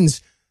it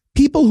means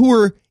people who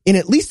were in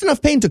at least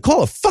enough pain to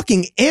call a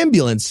fucking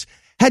ambulance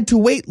had to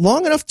wait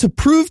long enough to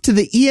prove to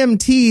the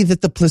EMT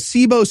that the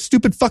placebo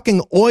stupid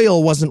fucking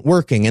oil wasn't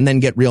working and then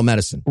get real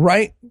medicine.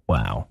 Right?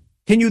 Wow.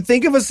 Can you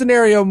think of a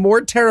scenario more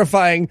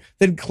terrifying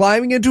than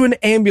climbing into an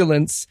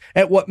ambulance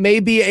at what may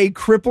be a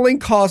crippling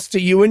cost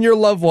to you and your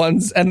loved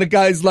ones, and the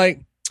guy's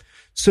like,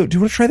 so do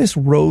you want to try this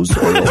rose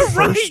oil first?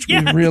 Right,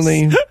 yes. We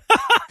really...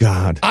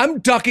 God. I'm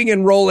ducking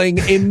and rolling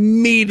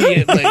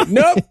immediately.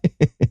 Nope.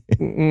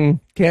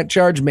 Can't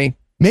charge me.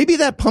 Maybe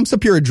that pumps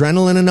up your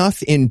adrenaline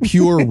enough in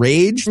pure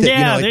rage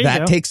that,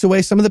 that takes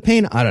away some of the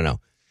pain. I don't know.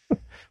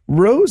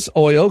 Rose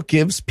oil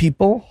gives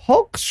people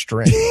Hulk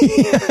strength.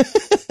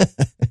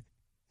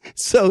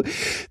 So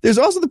there's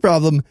also the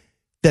problem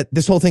that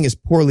this whole thing is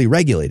poorly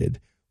regulated.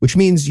 which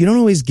means you don't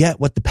always get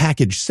what the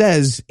package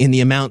says in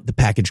the amount the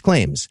package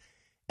claims.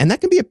 And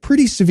that can be a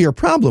pretty severe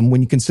problem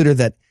when you consider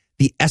that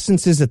the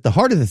essences at the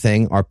heart of the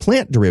thing are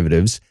plant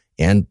derivatives,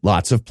 and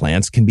lots of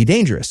plants can be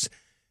dangerous,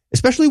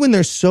 especially when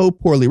they're so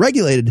poorly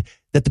regulated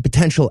that the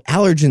potential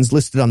allergens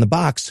listed on the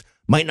box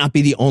might not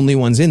be the only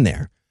ones in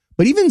there.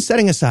 But even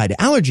setting aside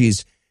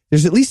allergies,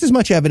 there's at least as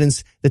much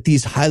evidence that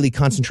these highly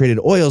concentrated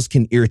oils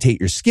can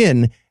irritate your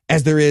skin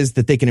as there is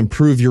that they can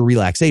improve your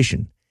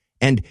relaxation.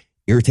 And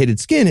irritated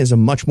skin is a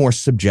much more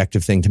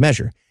subjective thing to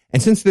measure.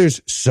 And since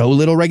there's so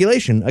little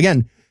regulation,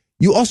 again,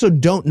 you also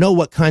don't know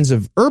what kinds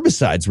of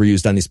herbicides were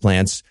used on these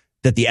plants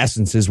that the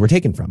essences were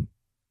taken from.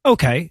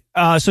 Okay.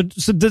 So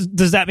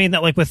does that mean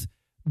that like with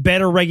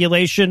better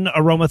regulation,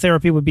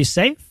 aromatherapy would be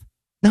safe?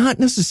 Not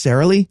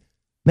necessarily.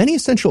 Many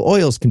essential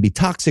oils can be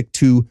toxic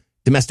to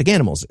domestic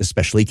animals,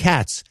 especially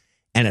cats.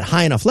 And at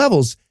high enough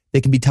levels,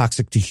 they can be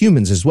toxic to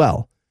humans as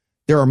well.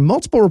 There are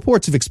multiple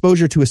reports of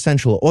exposure to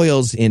essential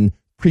oils in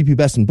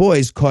prepubescent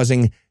boys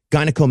causing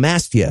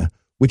gynecomastia,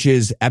 which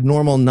is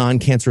abnormal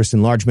non-cancerous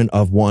enlargement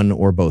of one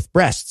or both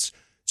breasts.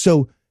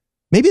 So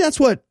maybe that's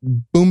what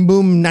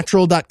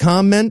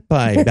boomboomnatural.com meant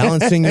by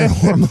balancing your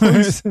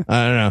hormones.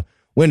 I don't know.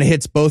 When it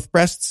hits both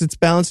breasts, it's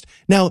balanced.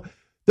 Now,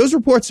 those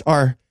reports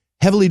are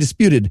heavily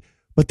disputed,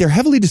 but they're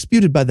heavily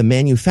disputed by the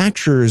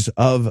manufacturers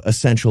of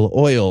essential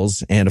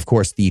oils and, of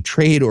course, the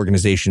trade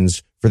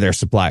organizations for their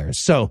suppliers.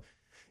 So,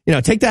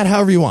 take that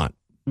however you want.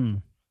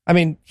 I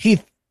mean,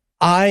 Heath,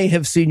 I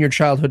have seen your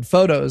childhood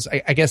photos.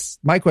 I guess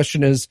my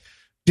question is,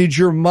 did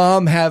your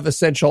mom have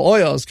essential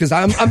oils? Because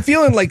I'm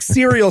feeling like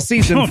Serial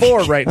season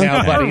 4 right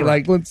now, buddy.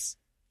 Like, let's...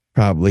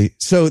 Probably.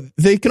 So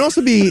they can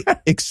also be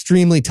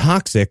extremely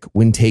toxic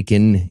when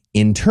taken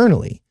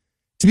internally.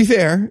 To be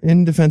fair,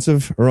 in defense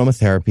of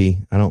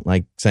aromatherapy, I don't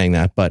like saying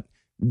that, but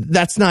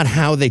that's not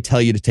how they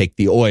tell you to take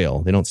the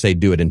oil. They don't say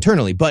do it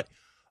internally. But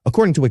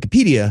according to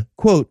Wikipedia,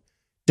 quote,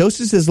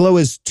 doses as low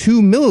as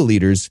 2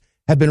 milliliters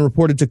have been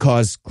reported to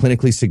cause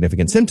clinically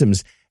significant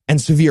symptoms, and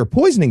severe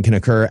poisoning can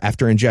occur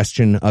after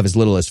ingestion of as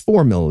little as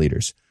 4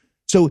 milliliters.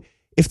 So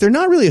if they're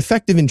not really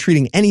effective in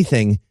treating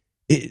anything,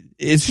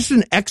 it's just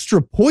an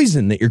extra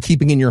poison that you're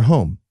keeping in your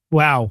home.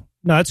 Wow.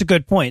 No, that's a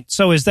good point.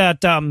 So is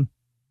that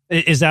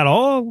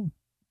all?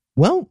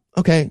 Well,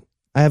 okay.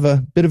 I have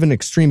a bit of an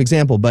extreme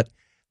example, but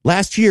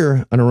last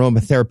year, an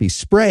aromatherapy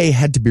spray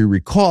had to be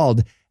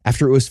recalled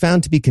after it was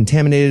found to be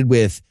contaminated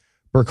with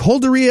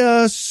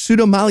Burkholderia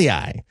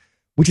pseudomallei,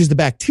 which is the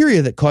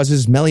bacteria that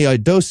causes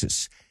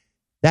melioidosis.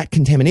 That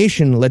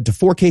contamination led to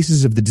 4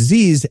 cases of the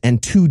disease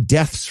and 2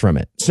 deaths from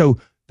it. So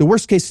the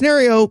worst case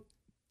scenario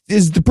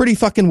is the pretty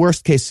fucking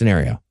worst case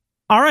scenario.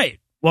 All right.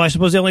 Well, I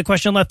suppose the only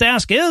question left to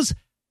ask is,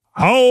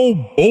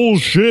 how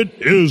bullshit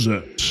is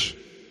it?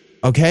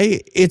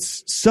 Okay,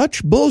 it's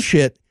such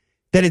bullshit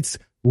that it's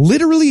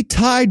literally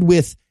tied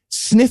with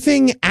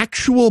sniffing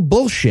actual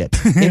bullshit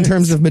in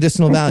terms of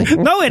medicinal value.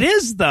 No, it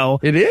is, though.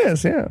 It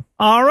is, yeah.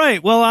 All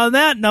right. Well, on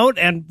that note,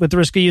 and with the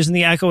risk of using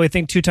the echo, I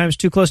think 2 times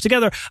too close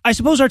together, I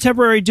suppose our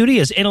temporary duty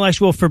as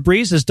intellectual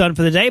Febreze is done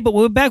for the day, but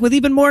we'll be back with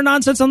even more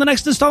nonsense on the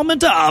next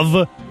installment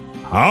of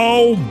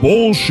How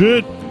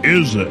Bullshit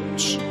Is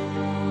It?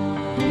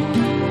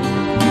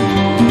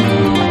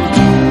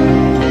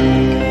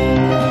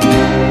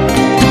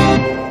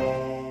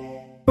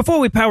 Before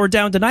we power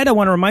down tonight, I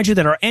want to remind you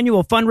that our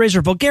annual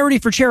fundraiser, Vulgarity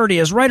for Charity,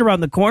 is right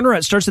around the corner.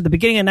 It starts at the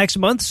beginning of next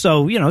month,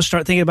 so,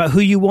 start thinking about who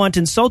you want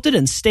insulted,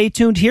 and stay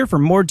tuned here for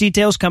more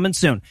details coming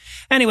soon.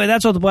 Anyway,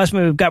 that's all the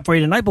blasphemy we've got for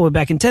you tonight, but we'll be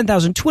back in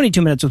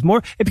 10,022 minutes with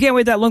more. If you can't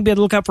wait that long, be on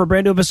the lookout for a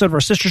brand new episode of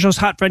our sister show's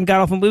Hot Friend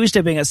God Awful Movies,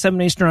 debuting at 7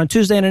 Eastern on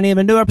Tuesday, and an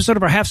even new episode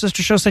of our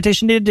half-sister show,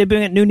 Citation Needed,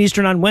 debuting at noon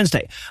Eastern on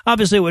Wednesday.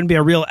 Obviously, it wouldn't be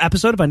a real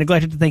episode if I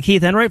neglected to thank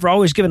Heath Enright for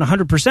always giving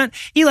 100%,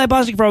 Eli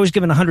Bosnick for always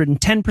giving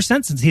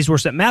 110%, since he's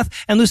worse at math,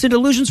 and Lucinda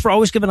Illusions for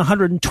always giving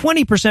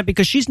 120%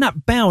 because she's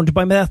not bound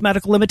by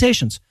mathematical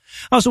limitations.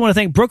 I also want to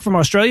thank Brooke from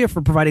Australia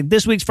for providing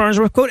this week's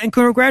Farnsworth quote, and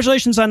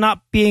congratulations on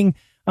not being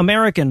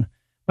American.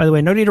 By the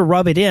way, no need to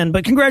rub it in,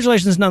 but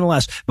congratulations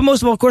nonetheless. But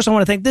most of all, of course, I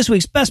want to thank this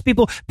week's best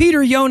people: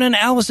 Peter, Yonan,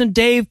 Allison,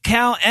 Dave,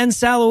 Cal, and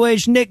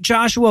Salowage, Nick,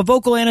 Joshua,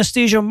 Vocal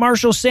Anesthesia,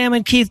 Marshall,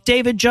 Salmon, Keith,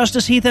 David,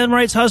 Justice, Heath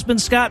Enright's husband,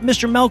 Scott,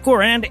 Mr.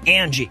 Melkor, and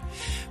Angie.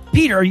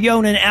 Peter,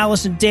 Yonan,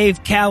 Allison,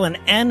 Dave, Cal, and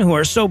N, who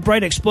are so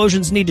bright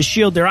explosions need to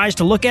shield their eyes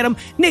to look at them.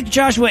 Nick,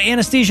 Joshua,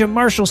 Anesthesia,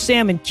 Marshall,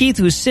 Sam, and Keith,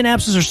 whose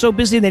synapses are so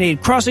busy they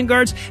need crossing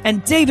guards.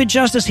 And David,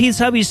 Justice, Heath's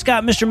hubby,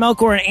 Scott, Mr.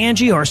 Melkor, and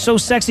Angie, who are so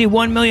sexy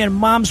 1 million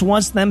moms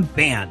wants them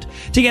banned.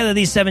 Together,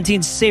 these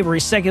 17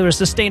 savory secularists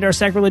sustained our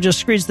sacrilegious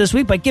screeds this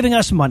week by giving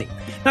us money.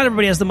 Not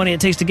everybody has the money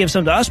it takes to give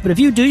some to us, but if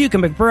you do, you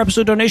can make a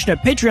per-episode donation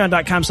at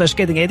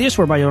patreon.com/scathingatheist,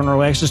 whereby you'll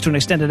earn access to an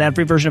extended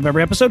ad-free version of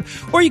every episode,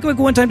 or you can make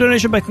a one-time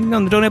donation by clicking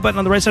on the donate button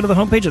on the right side of the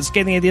homepage at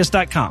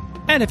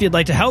scathingatheist.com. And if you'd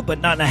like to help,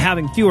 but not in a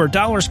having fewer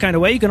dollars kind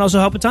of way, you can also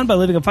help a ton by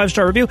leaving a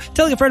 5-star review,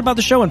 telling a friend about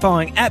the show, and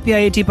following at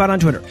PIATPod on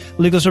Twitter.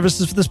 Legal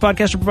services for this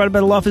podcast are provided by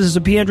the law offices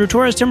of P. Andrew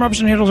Torres. Tim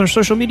Robertson handles our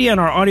social media, and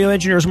our audio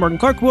engineer is Morgan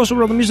Clark, who also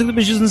wrote the music that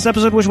was used in this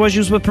episode, which was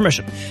used with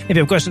permission. If you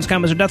have questions,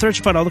 comments, or death threats,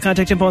 you find all the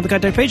contact info on the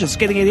contact page at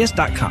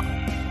scathingatheist.com.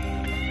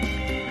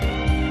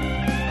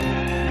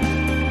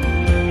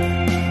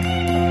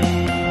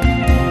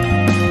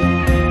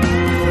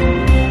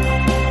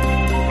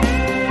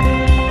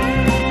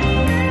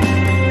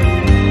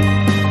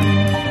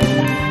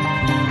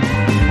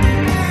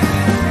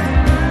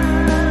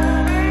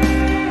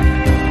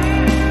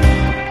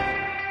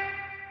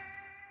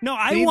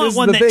 this want is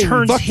one the that thing.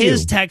 turns Fuck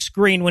his you. text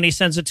green when he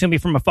sends it to me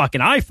from a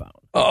fucking iPhone.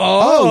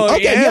 Oh,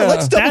 okay, yeah.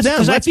 Let's double That's down.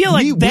 'cause I feel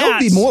like we'll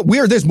that's- be more.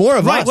 There's more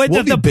of Right. us. Well,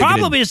 We'll the be bigoted.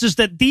 problem is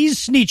that these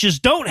sneeches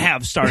don't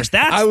have stars.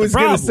 That's I was the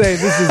going problem. to say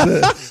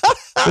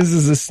this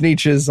is a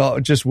Sneeches all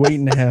just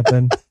waiting to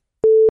happen.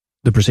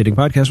 The preceding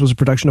podcast was a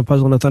production of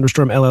Puzzle and a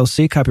Thunderstorm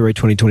LLC, copyright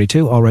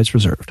 2022, all rights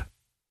reserved.